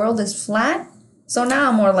that the world is flat. So now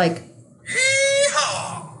I'm more like,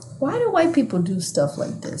 why do white people do stuff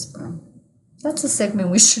like this, bro? That's a segment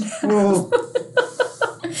we should have.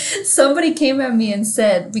 Somebody came at me and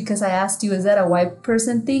said, because I asked you, is that a white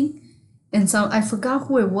person thing? And so I forgot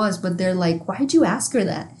who it was, but they're like, why'd you ask her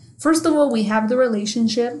that? First of all, we have the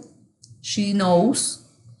relationship. She knows.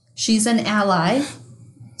 She's an ally.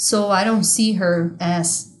 So I don't see her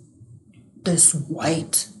as this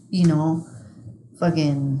white,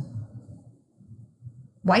 fucking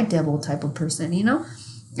white devil type of person,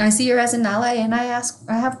 I see her as an ally, and I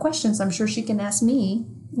have questions. I'm sure she can ask me.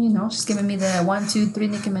 She's giving me the 1, 2, 3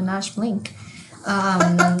 Nicki Minaj blink.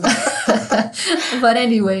 But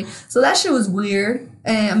anyway, so that shit was weird.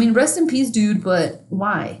 I mean, rest in peace, dude. But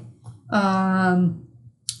why?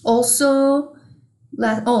 Also,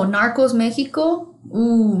 Narcos Mexico.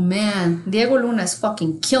 Ooh, man, Diego Luna is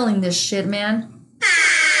fucking killing this shit, man.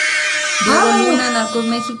 Diego Luna, Narcos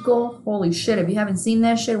Mexico. Holy shit, if you haven't seen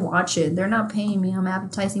that shit, watch it. They're not paying me. I'm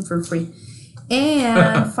advertising for free.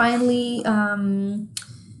 And finally, not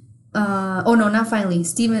finally.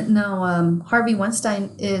 Harvey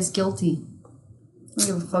Weinstein is guilty. I don't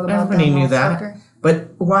give a fuck about Everybody knew that.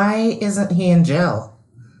 But why isn't he in jail?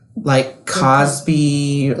 Like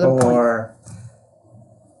Cosby or...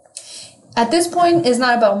 At this point, it's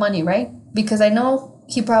not about money, right? Because I know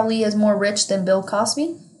he probably is more rich than Bill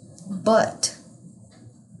Cosby. But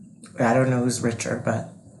I don't know who's richer, but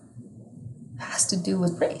it has to do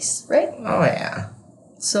with race, right? Oh yeah.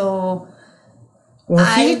 So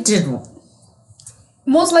he did.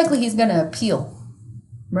 Most likely he's gonna appeal,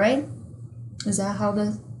 right? Is that how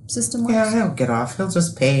the system works? Yeah, he'll get off. He'll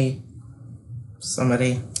just pay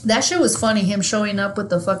somebody. That shit was funny. Him showing up with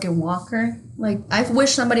the fucking walker. Like, I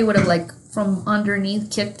wish somebody would have from underneath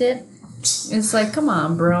kicked it. It's like, come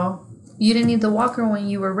on, bro. You didn't need the walker when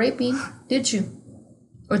you were raping, did you?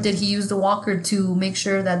 Or did he use the walker to make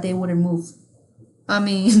sure that they wouldn't move? I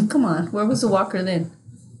mean, come on. Where was the walker then?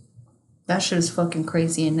 That shit is fucking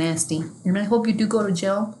crazy and nasty. And I hope you do go to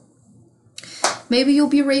jail. Maybe you'll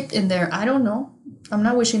be raped in there. I don't know. I'm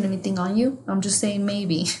not wishing anything on you. I'm just saying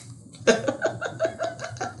maybe.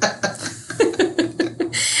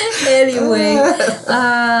 Anyway,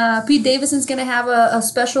 Pete Davidson's gonna have a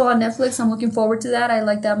special on Netflix. I'm looking forward to that. I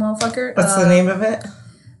like that motherfucker. What's the name of it?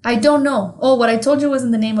 I don't know. Oh, what I told you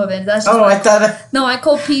wasn't the name of it. That's just I thought. No, I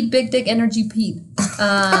called Pete Big Dick Energy Pete.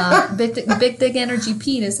 Big Dick Energy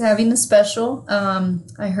Pete is having a special.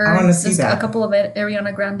 I heard a couple of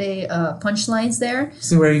Ariana Grande punchlines there.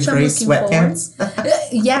 So wearing gray sweatpants.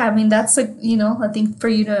 Yeah, I mean that's I think for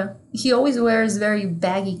you to. He always wears very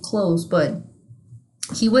baggy clothes, but.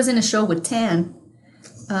 He was in a show with Tan,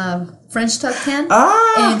 French Tuck Tan,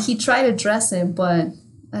 and he tried to dress him, but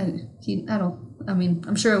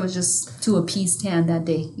I'm sure it was just to appease Tan that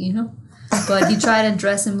day, But he tried to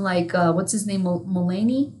dress him like, what's his name,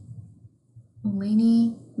 Mulaney,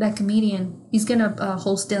 that comedian. He's gonna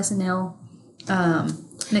host SNL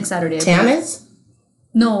next Saturday. Tan is?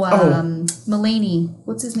 No, Mulaney.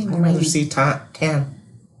 What's his name? I'd rather see Tan.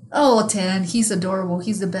 Oh, Tan, he's adorable.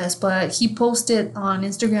 He's the best. But he posted on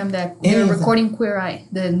Instagram that they're recording Queer Eye,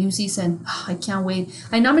 the new season. Oh, I can't wait.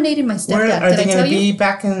 I nominated my stepdad. Are they going to be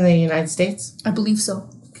back in the United States? I believe so.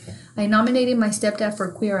 I nominated my stepdad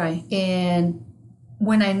for Queer Eye. And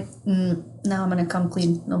when now I'm going to come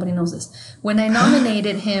clean. Nobody knows this. When I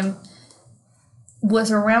nominated him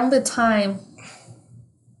was around the time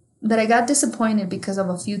that I got disappointed because of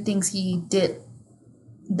a few things he did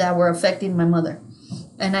that were affecting my mother.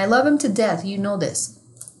 And I love him to death, you know this.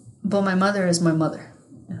 But my mother is my mother.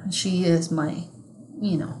 She is my,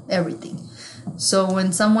 everything. So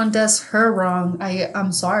when someone does her wrong,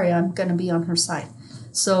 I'm sorry, I'm going to be on her side.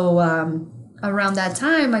 So around that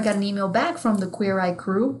time, I got an email back from the Queer Eye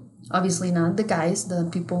crew. Obviously not the guys, the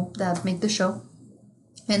people that make the show.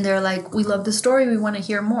 And they're like, we love the story, we want to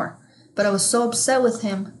hear more. But I was so upset with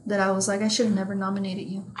him that I was like, I should have never nominated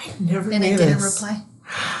you. I never And I didn't reply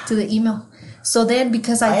to the email. So then,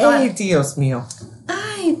 because I thought... Ay, Dios mío.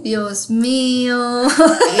 Ay, Dios mío.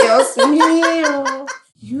 Dios mío.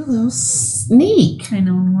 You little sneak. I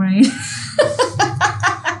know, right?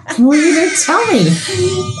 Well, you didn't tell me.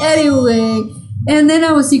 Anyway, and then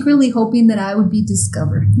I was secretly hoping that I would be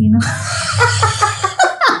discovered,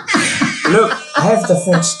 Look, I have the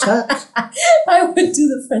French tuck. I would do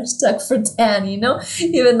the French tuck for Dan, you know?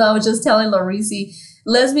 Even though I was just telling Lorisi,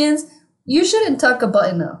 lesbians, you shouldn't tuck a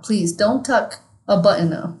button up. Please, don't tuck a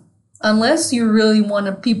button up. Unless you really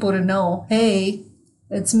want people to know, hey,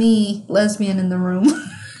 it's me, lesbian in the room.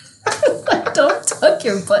 Don't tuck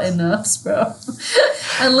your button ups, bro.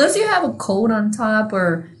 Unless you have a coat on top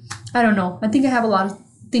or, I don't know. I think I have a lot of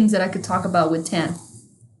things that I could talk about with Tan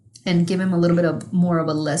and give him a little bit of more of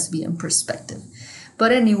a lesbian perspective.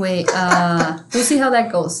 But anyway, we'll see how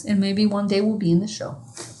that goes. And maybe one day we'll be in the show.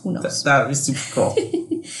 Who knows? That would be super cool.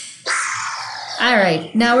 All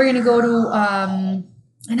right. Now we're going to go to,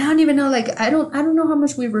 and I don't even know, like, I don't know how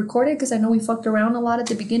much we recorded because I know we fucked around a lot at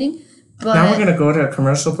the beginning. But now we're going to go to a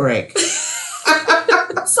commercial break.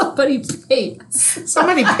 Somebody pay us.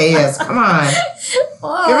 Somebody pay us. Come on.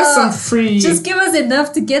 Give us some free. Just give us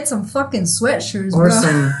enough to get some fucking sweatshirts, or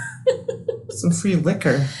bro. some free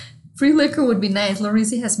liquor. Free liquor would be nice.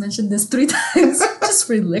 Larisi has mentioned this 3 times. Just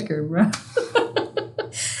free liquor, bro.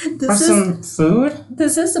 Or some food.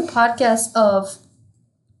 This is a podcast of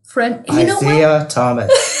friend. Isaiah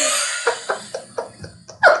Thomas.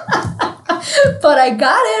 But I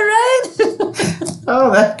got it right.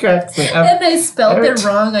 Oh, that cracks me up. And I spelled it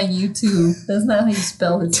wrong on YouTube. That's not how you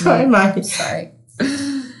spell it. Sorry.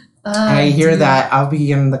 I hear that. I'll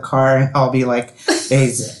be in the car and I'll be like,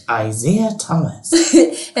 is Isaiah Thomas?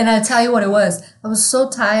 And I tell you what it was. I was so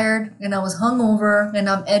tired and I was hungover and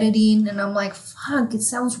I'm editing and I'm like, fuck, it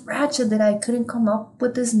sounds ratchet that I couldn't come up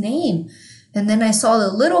with this name. And then I saw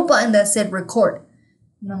the little button that said record.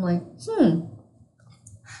 And I'm like,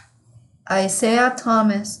 Isaiah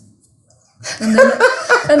Thomas. And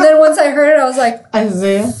then once I heard it, I was like,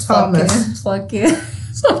 Isaiah Thomas. Fuck it.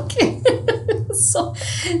 So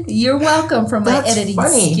you're welcome for my editing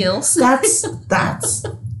skills. That's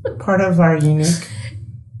part of our uniqueness.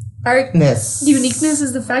 Our uniqueness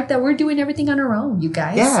is the fact that we're doing everything on our own, you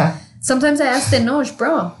guys. Yeah. Sometimes I ask Tenoch,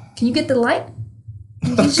 bro, can you get the light?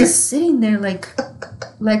 And he's just sitting there like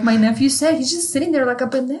my nephew said, he's just sitting there like a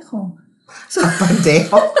pendejo. So, a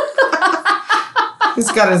pendejo?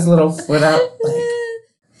 He's got his little foot out.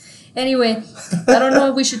 Anyway, I don't know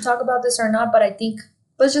if we should talk about this or not, but I think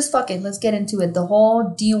let's just fuck it. Let's get into it. The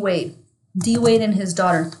whole D-Wade and his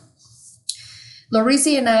daughter.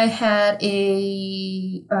 Larisi and I had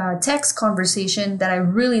a text conversation that I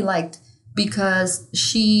really liked because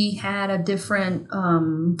she had a different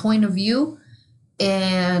point of view.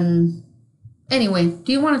 And anyway,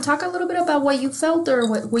 do you want to talk a little bit about what you felt or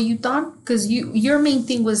what you thought? Because your main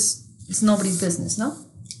thing was it's nobody's business, no?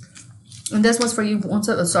 And this was for you.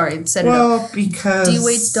 Sorry, set it up. Well, because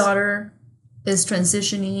D-Wade's daughter is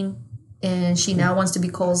transitioning and she now wants to be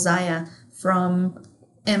called Zaya from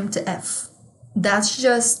M to F. That's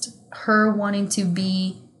just her wanting to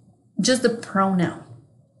be just the pronoun.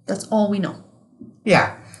 That's all we know.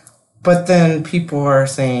 Yeah. But then people are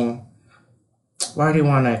saying, why do you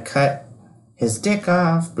want to cut his dick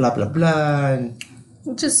off? Blah, blah, blah. And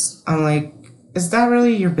I'm like, is that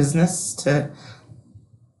really your business to...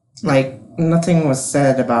 Like, nothing was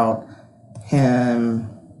said about him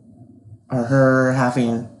or her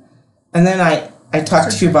having... And then I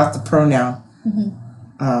talked to you about the pronoun.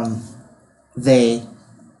 Mm-hmm. They.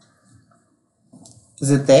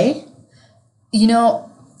 Is it they?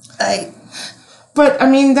 But, I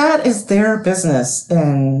mean, that is their business.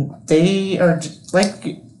 And they are, like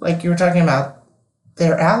you were talking about,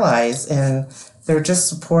 they're allies. And they're just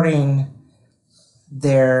supporting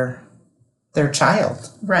their child.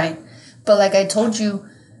 Right. But like I told you,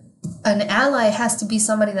 an ally has to be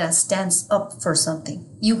somebody that stands up for something.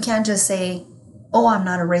 You can't just say, oh, I'm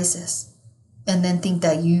not a racist, and then think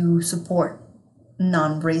that you support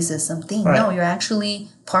non-racism thing. Right. No, you're actually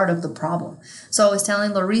part of the problem. So I was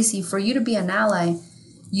telling Larisi, for you to be an ally,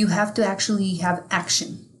 you have to actually have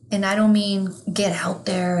action. And I don't mean get out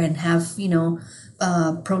there and have,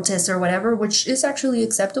 protests or whatever, which is actually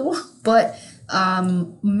acceptable. But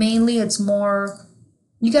mainly it's more,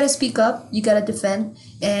 you got to speak up, you got to defend.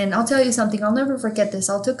 And I'll tell you something, I'll never forget this.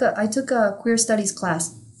 I took a queer studies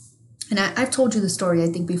class. And I've told you the story, I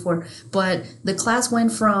think, before. But the class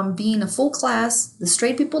went from being a full class, the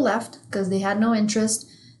straight people left because they had no interest.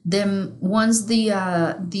 Then once the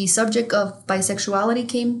subject of bisexuality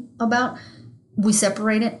came about, we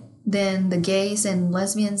separated. Then the gays and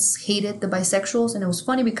lesbians hated the bisexuals. And it was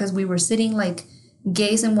funny because we were sitting like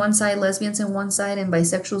gays on one side, lesbians on one side, and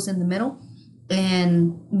bisexuals in the middle.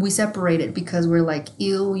 And we separated because we're like,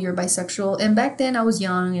 ew, you're bisexual. And back then I was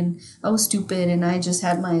young and I was stupid and I just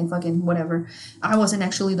had my fucking whatever. I wasn't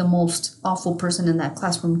actually the most awful person in that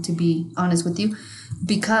classroom, to be honest with you,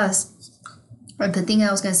 because the thing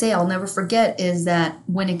I was going to say I'll never forget is that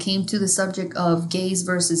when it came to the subject of gays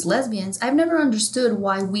versus lesbians, I've never understood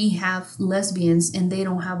why we have lesbians and they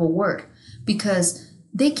don't have a word, because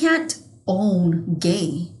they can't own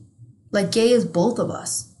gay. Like, gay is both of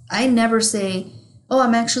us. I never say, oh,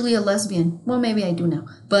 I'm actually a lesbian. Well, maybe I do now,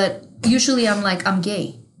 but usually I'm like, I'm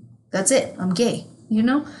gay. That's it. I'm gay. You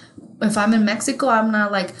know, if I'm in Mexico, I'm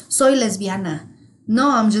not like, soy lesbiana. No,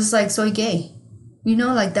 I'm just like, soy gay. You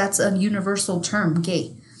know, like, that's a universal term,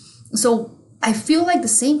 gay. So I feel like the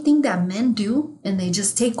same thing that men do and they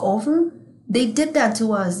just take over, they did that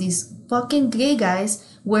to us, these fucking gay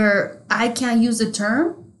guys, where I can't use the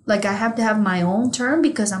term. Like, I have to have my own term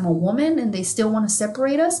because I'm a woman, and they still want to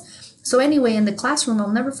separate us. So anyway, in the classroom, I'll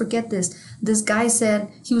never forget this. This guy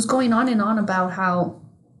said, he was going on and on about how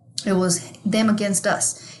it was them against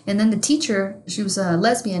us. And then the teacher, she was a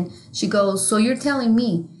lesbian, she goes, so you're telling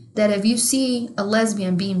me that if you see a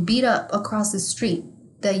lesbian being beat up across the street,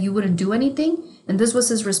 that you wouldn't do anything? And this was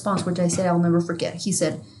his response, which I said I'll never forget. He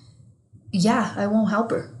said, yeah, I won't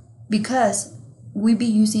help her because we be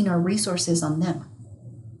using our resources on them.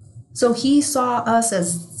 So he saw us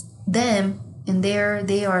as them, and they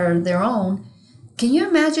are their own. Can you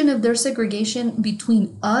imagine if there's segregation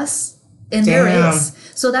between us? And Damn. There is.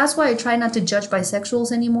 So that's why I try not to judge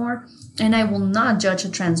bisexuals anymore. And I will not judge a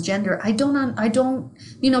transgender. I don't,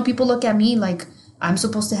 you know, people look at me like I'm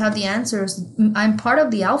supposed to have the answers. I'm part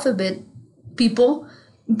of the alphabet, people.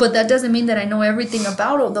 But that doesn't mean that I know everything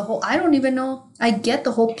about the whole, I don't even know. I get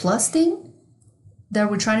the whole plus thing, that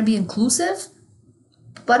we're trying to be inclusive.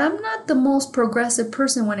 But I'm not the most progressive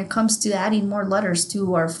person when it comes to adding more letters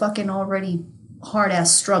to our fucking already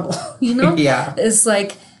hard-ass struggle, you know? Yeah. It's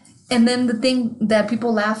like, and then the thing that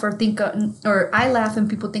people laugh or think, or I laugh and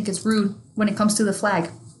people think it's rude when it comes to the flag.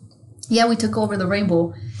 Yeah, we took over the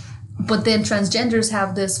rainbow, but then transgenders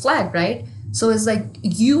have this flag, right? So it's like,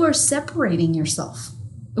 you are separating yourself,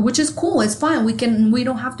 which is cool. It's fine. We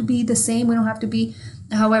don't have to be the same. We don't have to be,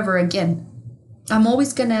 however, again, I'm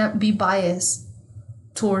always going to be biased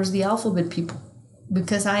towards the alphabet people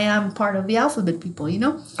because I am part of the alphabet people, you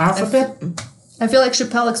know? Alphabet? I feel like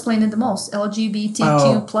Chappelle explained it the most.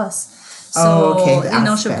 LGBTQ plus. Okay. You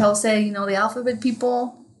know, Chappelle said, you know, the alphabet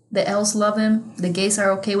people, the L's love him, the gays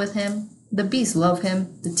are okay with him, the B's love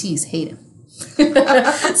him, the T's hate him.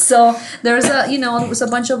 So there's a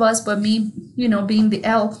bunch of us, but me, you know, being the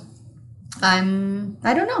L, I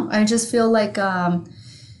don't know. I just feel like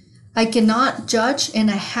I cannot judge and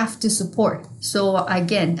I have to support. So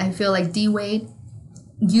again, I feel like D-Wade,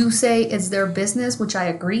 you say it's their business, which I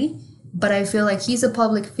agree. But I feel like he's a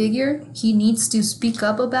public figure. He needs to speak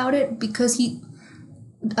up about it because his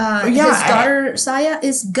daughter Saya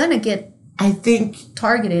is gonna get, I think,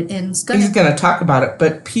 targeted, and he's gonna talk about it.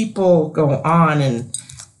 But people go on and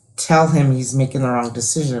tell him he's making the wrong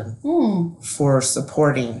decision for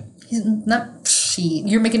supporting. He's not.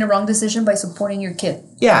 You're making a wrong decision by supporting your kid.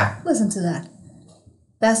 Yeah. Listen to that.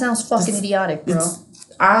 That sounds fucking idiotic, bro.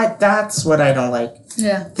 That's what I don't like.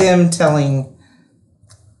 Yeah. Them telling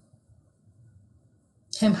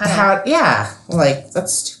him how like,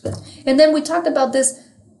 that's stupid. And then we talked about this.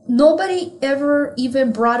 Nobody ever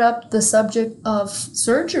even brought up the subject of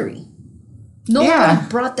surgery. Nobody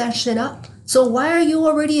brought that shit up. So why are you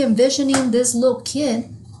already envisioning this little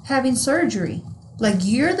kid having surgery? Like,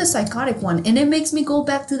 you're the psychotic one. And it makes me go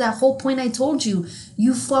back to that whole point I told you.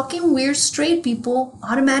 You fucking weird straight people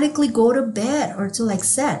automatically go to bed or to like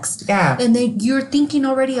sex. Yeah. And then you're thinking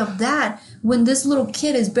already of that when this little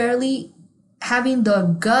kid is barely having the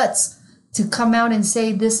guts to come out and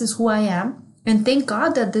say, this is who I am. And thank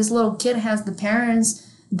God that this little kid has the parents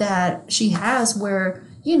that she has, where,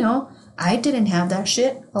 you know, I didn't have that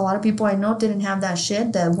shit. A lot of people I know didn't have that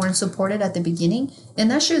shit, that weren't supported at the beginning.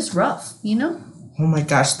 And that shit's rough, you know? Oh my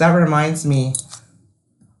gosh, that reminds me.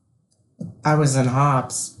 I was in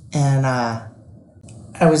Hobbs and I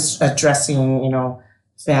was addressing, you know,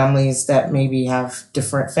 families that maybe have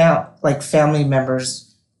different family members.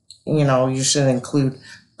 You know, you should include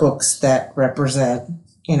books that represent,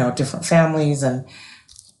 you know, different families. And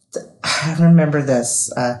I remember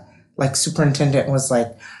this, like, superintendent was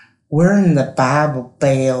like, we're in the Bible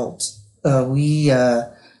Belt. We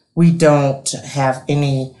don't have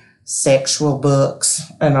any sexual books.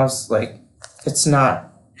 And I was like, it's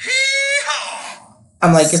not.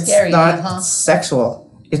 I'm like, it's scary, not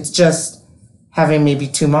sexual. It's just having maybe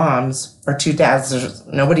two moms or two dads.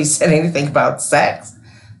 Nobody said anything about sex.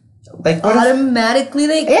 Like, automatically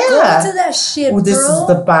they go to that shit, well, this bro. is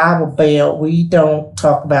the Bible Belt. We don't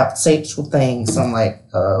talk about sexual things. I'm like,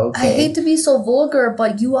 oh, okay. I hate to be so vulgar,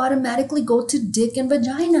 but you automatically go to dick and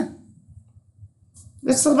vagina.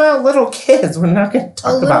 It's about little kids. We're not going to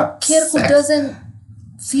talk about kid sex. Who doesn't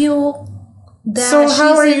feel that so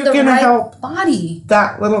how are you going to help body?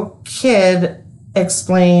 That little kid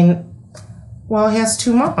explain, well, he has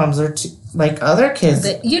two moms or two, like other kids.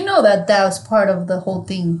 You know that was part of the whole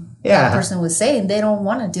thing. Yeah. That person was saying they don't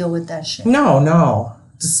want to deal with that shit. No.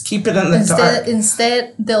 Just keep it in the dark.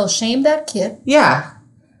 Instead, they'll shame that kid. Yeah.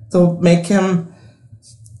 They'll make him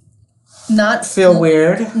not feel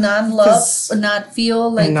weird. Not love. Not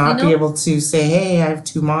feel like, and not be able to say, hey, I have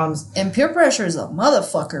two moms. And peer pressure is a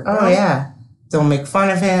motherfucker, bro. Oh, yeah. They'll make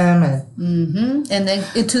fun of him. And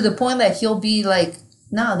then to the point that he'll be like,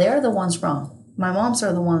 nah, they're the ones wrong. My moms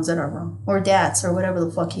are the ones that are wrong. Or dads or whatever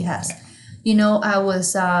the fuck he has. You know,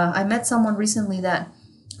 I met someone recently that,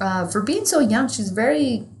 for being so young, she's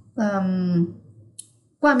very,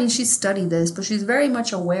 she studied this, but she's very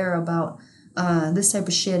much aware about this type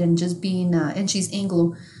of shit and just being, and she's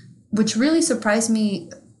Anglo, which really surprised me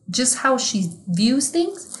just how she views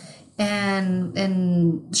things.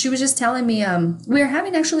 And she was just telling me, we were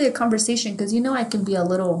having actually a conversation because, I can be a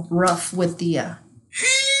little rough with the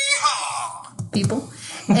people.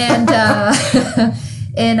 And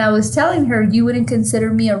and I was telling her, you wouldn't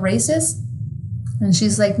consider me a racist? And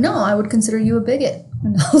she's like, no, I would consider you a bigot.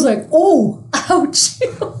 And I was like, oh, ouch.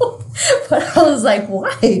 But I was like,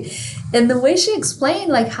 why? And the way she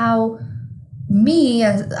explained, like, how I'm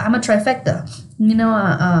a trifecta,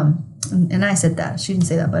 and I said that. She didn't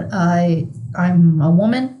say that, but I'm a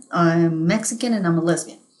woman, I'm Mexican, and I'm a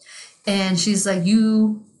lesbian. And she's like,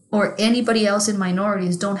 you or anybody else in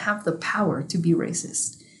minorities don't have the power to be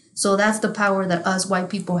racist. So that's the power that us white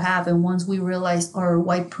people have. And once we realize our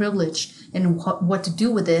white privilege and what to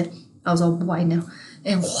do with it, I was all white now,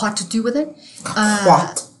 and what to do with it.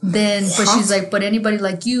 Then, but she's like, but anybody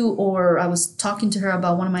like you, or I was talking to her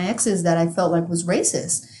about one of my exes that I felt like was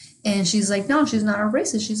racist. And she's like, no, she's not a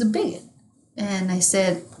racist. She's a bigot. And I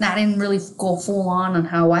said, I didn't really go full on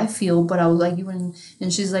how I feel, but I was like,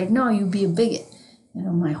 and she's like, no, you be a bigot. And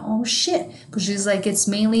I'm like, oh shit. But she's like, it's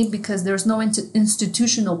mainly because there's no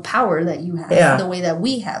institutional power that you have the way that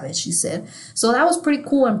we have it, she said. So that was pretty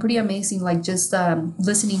cool and pretty amazing, like just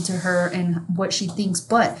listening to her and what she thinks.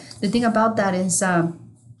 But the thing about that is,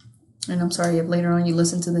 and I'm sorry if later on you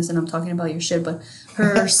listen to this and I'm talking about your shit, but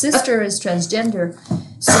her sister is transgender.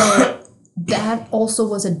 So that also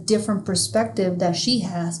was a different perspective that she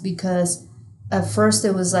has, because at first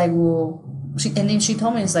it was like, well, and then she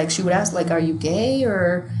told me, it's like, she would ask, like, are you gay?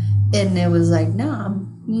 And it was like, no,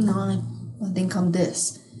 I think I'm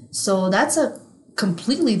this. So that's a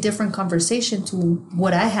completely different conversation to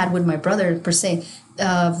what I had with my brother, per se,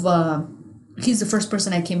 of, he's the first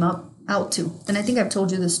person I came out to. And I think I've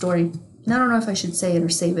told you this story. And I don't know if I should say it or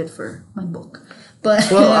save it for my book.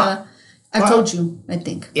 But I've told you, I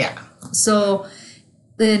think. Yeah. So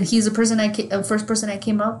then he's the first person I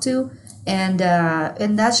came out to. And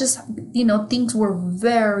that's just, things were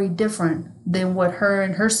very different than what her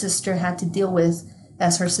and her sister had to deal with,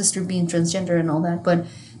 as her sister being transgender and all that. But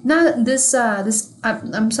not this,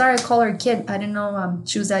 I'm sorry I call her a kid. I didn't know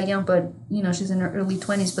she was that young, but, she's in her early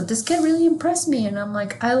 20s. But this kid really impressed me. And I'm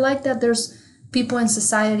like, I like that there's people in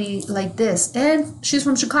society like this. And she's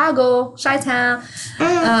from Chicago, Chi-Town.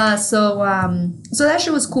 So that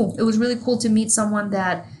shit was cool. It was really cool to meet someone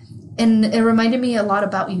that, and it reminded me a lot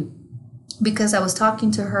about you. Because I was talking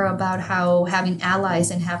to her about how having allies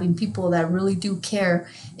and having people that really do care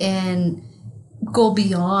and go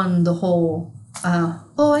beyond the whole,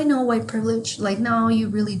 I know white privilege. Like, no, you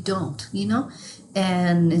really don't,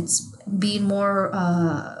 And it's being more,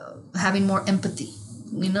 having more empathy,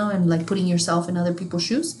 and like putting yourself in other people's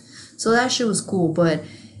shoes. So that shit was cool. But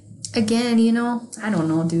again, I don't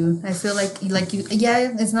know, dude. I feel like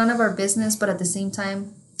it's none of our business, but at the same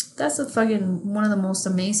time, that's one of the most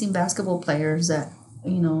amazing basketball players that,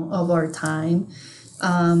 of our time.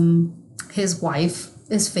 His wife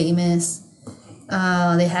is famous.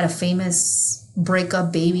 They had a famous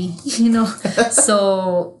breakup baby,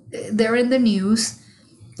 So they're in the news.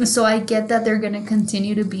 So I get that they're going to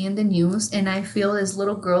continue to be in the news. And I feel this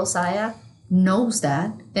little girl, Saya, knows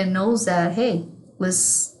that. And knows that, hey,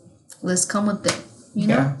 let's come with it,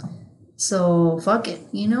 Yeah. So fuck it,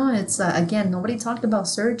 it's again, nobody talked about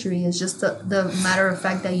surgery. It's just the matter of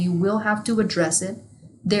fact that you will have to address it.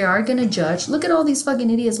 They are gonna judge. Look at all these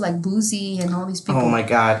fucking idiots like Boozy and all these people. Oh my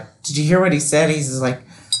god, did you hear what he said? He's just like,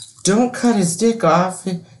 don't cut his dick off.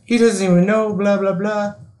 He doesn't even know. Blah blah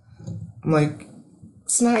blah. I'm like,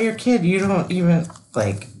 it's not your kid. You don't even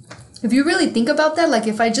like. If you really think about that, like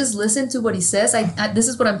if I just listen to what he says, I this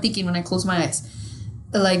is what I'm thinking when I close my eyes.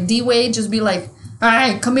 Like D-Wade just be like, all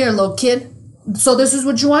right, come here, little kid. So this is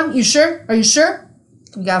what you want? You sure? Are you sure?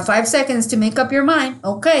 You got 5 seconds to make up your mind.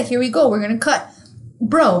 Okay, here we go. We're going to cut.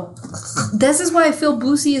 Bro, this is why I feel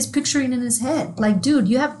Boosie is picturing in his head. Like, dude,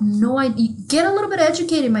 you have no idea. Get a little bit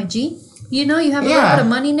educated, my G. You know, you have a little bit of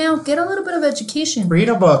money now. Get a little bit of education. Read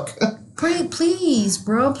a book. Please,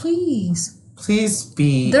 bro, please. Please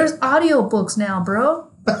be. There's audiobooks now, bro.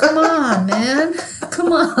 Come on, man.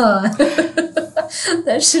 Come on.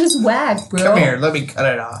 That shit is whack, bro. Come here, let me cut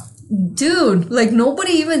it off. Dude, like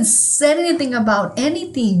nobody even said anything about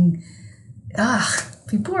anything. Ugh,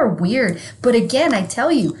 people are weird. But again, I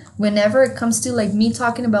tell you, whenever it comes to like me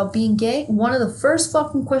talking about being gay, one of the first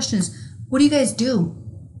fucking questions, what do you guys do?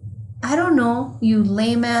 I don't know, you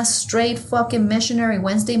lame ass straight fucking missionary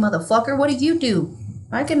Wednesday motherfucker. What do you do?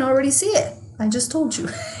 I can already see it. I just told you.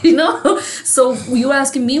 You know? So you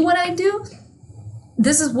asking me what I do?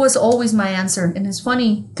 Was always my answer. And it's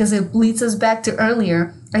funny because it leads us back to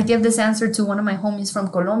earlier. I gave this answer to one of my homies from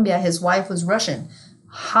Colombia. His wife was Russian.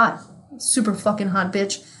 Hot. Super fucking hot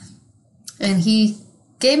bitch. And he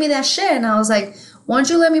gave me that shit. And I was like, why don't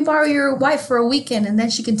you let me borrow your wife for a weekend and then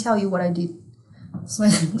she can tell you what I did. So,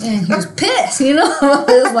 and he was pissed, you know?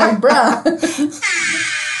 It was like, bruh.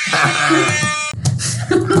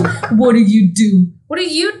 What do you do? What do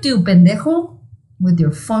you do, pendejo? With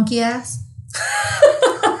your funky ass?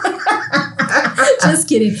 Just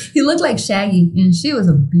kidding. He looked like Shaggy, and she was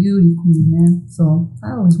a beauty queen, man. So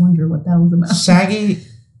I always wonder what that was about.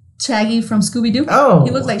 Shaggy from Scooby-Doo. Oh.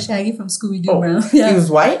 He looked like Shaggy from Scooby-Doo, bro. Yeah. He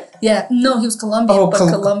was white? Yeah. No, he was Colombian, but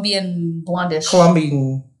Colombian blondish.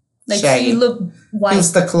 Colombian like Shaggy. He looked white. He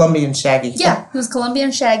was the Colombian Shaggy. Yeah, he was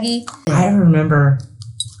Colombian Shaggy. I remember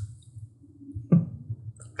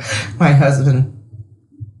my husband.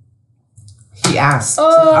 He asked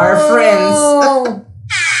our friends,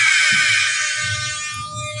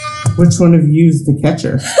 which one of you is the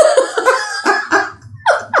catcher?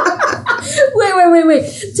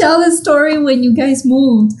 Wait. Tell the story when you guys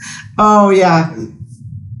moved. Oh, yeah.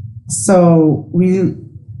 So we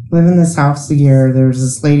live in this house a year. There's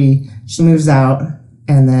this lady. She moves out.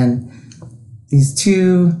 And then these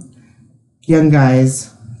 2 young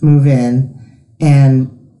guys move in. And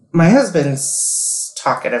my husband's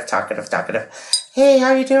talkative. Hey,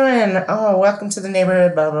 how you doing? Oh, welcome to the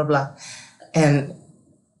neighborhood, blah, blah, blah. And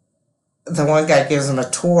the one guy gives him a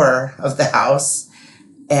tour of the house.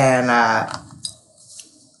 And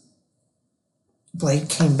Blake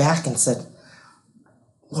came back and said,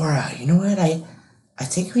 Laura, you know what? I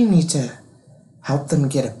think we need to help them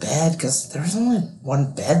get a bed because there's only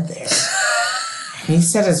one bed there. And he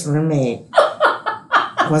said his roommate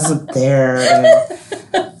wasn't there.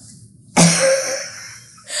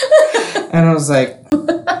 And I was like,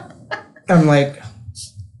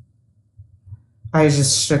 I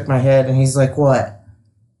just shook my head and he's like, what?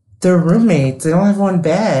 They're roommates. They don't have one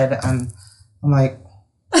bed. I'm like,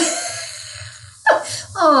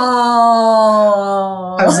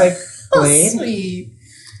 oh. I was like, Blade, sweet.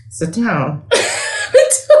 Sit down.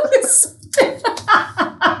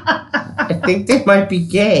 I think they might be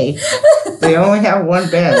gay. They only have one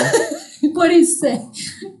bed. What did he say?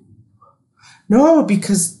 No,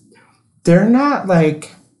 because they're not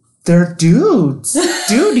like, they're dudes.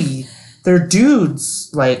 Duty. They're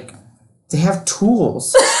dudes. Like, they have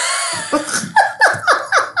tools.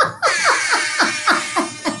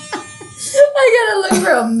 I gotta look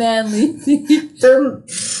for a manly thing.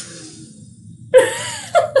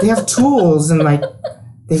 They have tools and like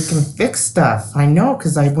they can fix stuff. I know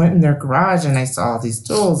because I went in their garage and I saw all these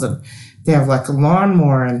tools and they have like a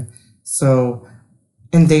lawnmower and so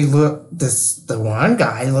and they look the one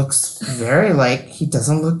guy looks very like he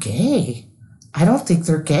doesn't look gay. I don't think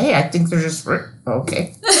they're gay. I think they're just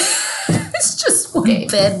okay. It's just one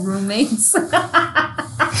bed roommates.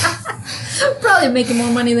 Probably making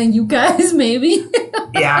more money than you guys, maybe.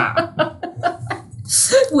 Yeah.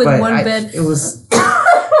 With one bed. It was,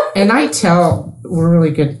 and I tell, we're really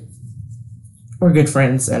good. We're good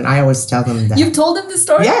friends, and I always tell them that. You've told them the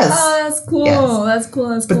story? Yes. Oh, that's cool. Yes. That's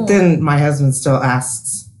cool. But then my husband still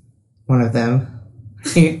asks one of them,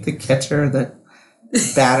 the catcher, the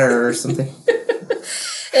batter, or something.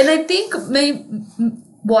 And I think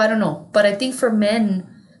well, I don't know, but I think for men,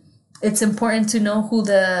 it's important to know who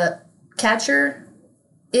the catcher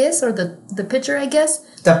is, or the pitcher, I guess.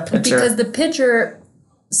 The pitcher. Because the pitcher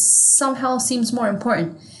somehow seems more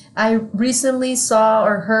important. I recently saw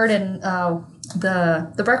or heard in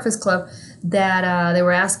the Breakfast Club that they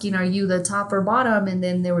were asking, are you the top or bottom? And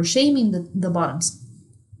then they were shaming the bottoms.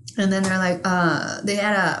 And then they're like, they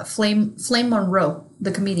had a Flame Monroe,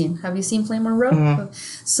 the comedian. Have you seen Flame Monroe? Mm-hmm.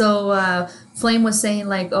 So Flame was saying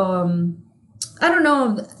like, I don't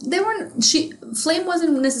know, Flame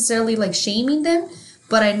wasn't necessarily like shaming them,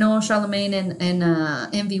 but I know Charlemagne and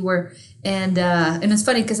Envy were. And it's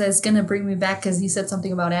funny because it's going to bring me back because he said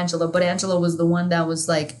something about Angela, but Angela was the one that was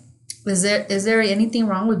like, is there anything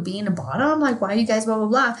wrong with being a bottom? Like, why are you guys blah, blah,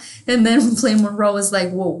 blah? And then Flame Monroe was like,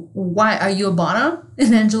 well, why? Are you a bottom?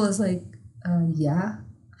 And Angela's like, yeah.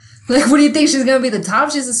 Like, what do you think? She's going to be the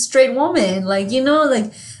top? She's a straight woman. Like, you know,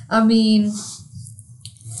 like, I mean,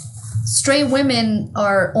 straight women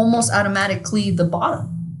are almost automatically the bottom.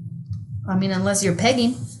 I mean, unless you're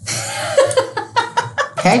pegging.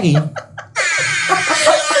 Pegging?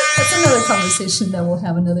 That's another conversation that we'll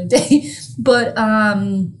have another day. But,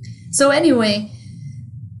 so anyway,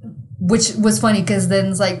 which was funny because then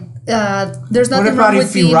it's like, there's nothing wrong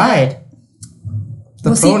with being... What about if you ride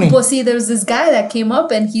the pony? See, there's this guy that came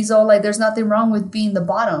up and he's all like, there's nothing wrong with being the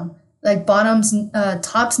bottom. Like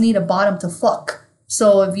tops need a bottom to fuck.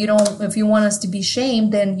 So if you want us to be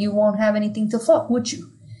shamed, then you won't have anything to fuck, would you?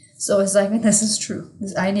 So it's like, this is true.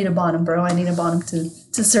 I need a bottom, bro. I need a bottom to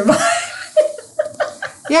survive.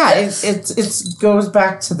 Yeah, it goes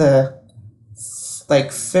back to the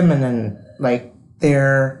like feminine, like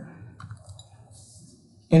they're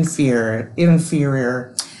inferior.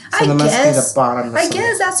 So they must be the bottom. I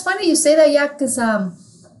guess that's funny you say that, yeah, because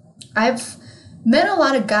I've met a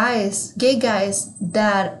lot of guys, gay guys,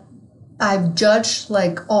 that I've judged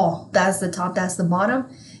like, oh, that's the top, that's the bottom.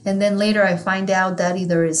 And then later I find out that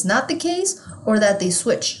either it's not the case or that they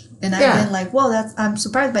switch. And I've been like, well, I'm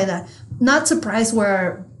surprised by that. Not surprised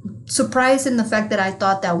surprised in the fact that I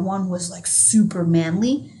thought that one was like super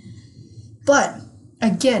manly. But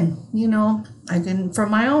again, you know, from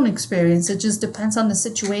my own experience, it just depends on the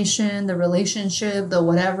situation, the relationship, the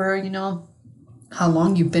whatever, you know, how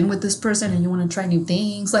long you've been with this person and you want to try new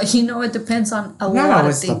things. Like, you know, it depends on a lot of things. Not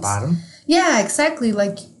always the bottom. Yeah, exactly.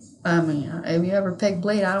 Like, I mean, have you ever pegged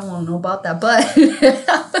Blade? I don't want to know about that, but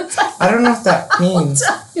I don't know what that means.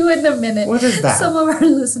 I'll tell you in a minute. What is that? Some of our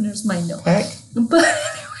listeners might know. Peg? But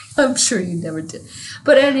anyway, I'm sure you never did.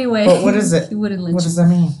 But anyway. But what is it? He wouldn't let what does that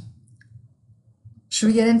mean? Should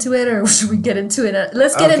we get into it or should we get into it?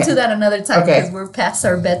 Let's get into that another time because we're past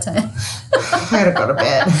our bedtime. I gotta go to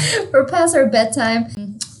bed. We're past our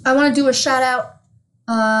bedtime. I want to do a shout out.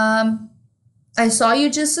 I saw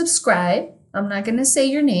you just subscribe. I'm not going to say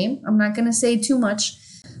your name. I'm not going to say too much,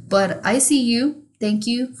 but I see you. Thank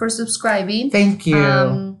you for subscribing. Thank you.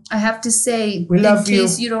 I have to say, we love you. In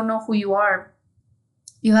case you don't know who you are,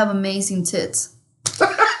 you have amazing tits.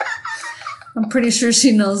 I'm pretty sure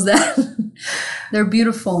she knows that. They're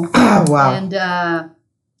beautiful. Oh, wow. And,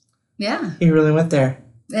 yeah. You really went there.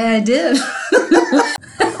 Yeah, I did.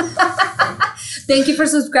 Thank you for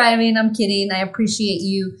subscribing. I'm kidding. I appreciate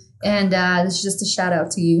you. And this is just a shout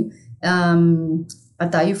out to you. I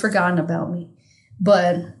thought you'd forgotten about me,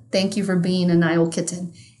 but thank you for being an idle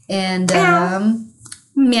kitten. And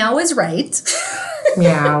meow is right.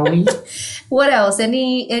 Meowie. What else?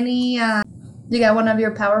 Any? You got one of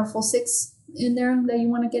your powerful six in there that you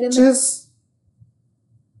want to get in there?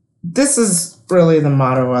 This is really the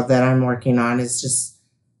motto that I'm working on. Is just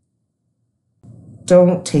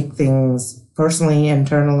don't take things personally,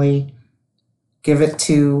 internally. Give it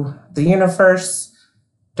to the universe.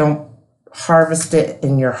 Don't harvest it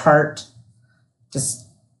in your heart. Just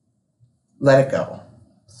let it go.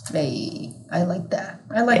 Hey, I like that.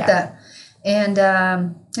 I like that. And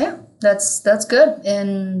yeah, that's good.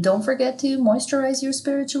 And don't forget to moisturize your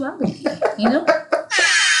spirituality. You know?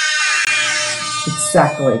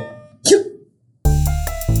 Exactly.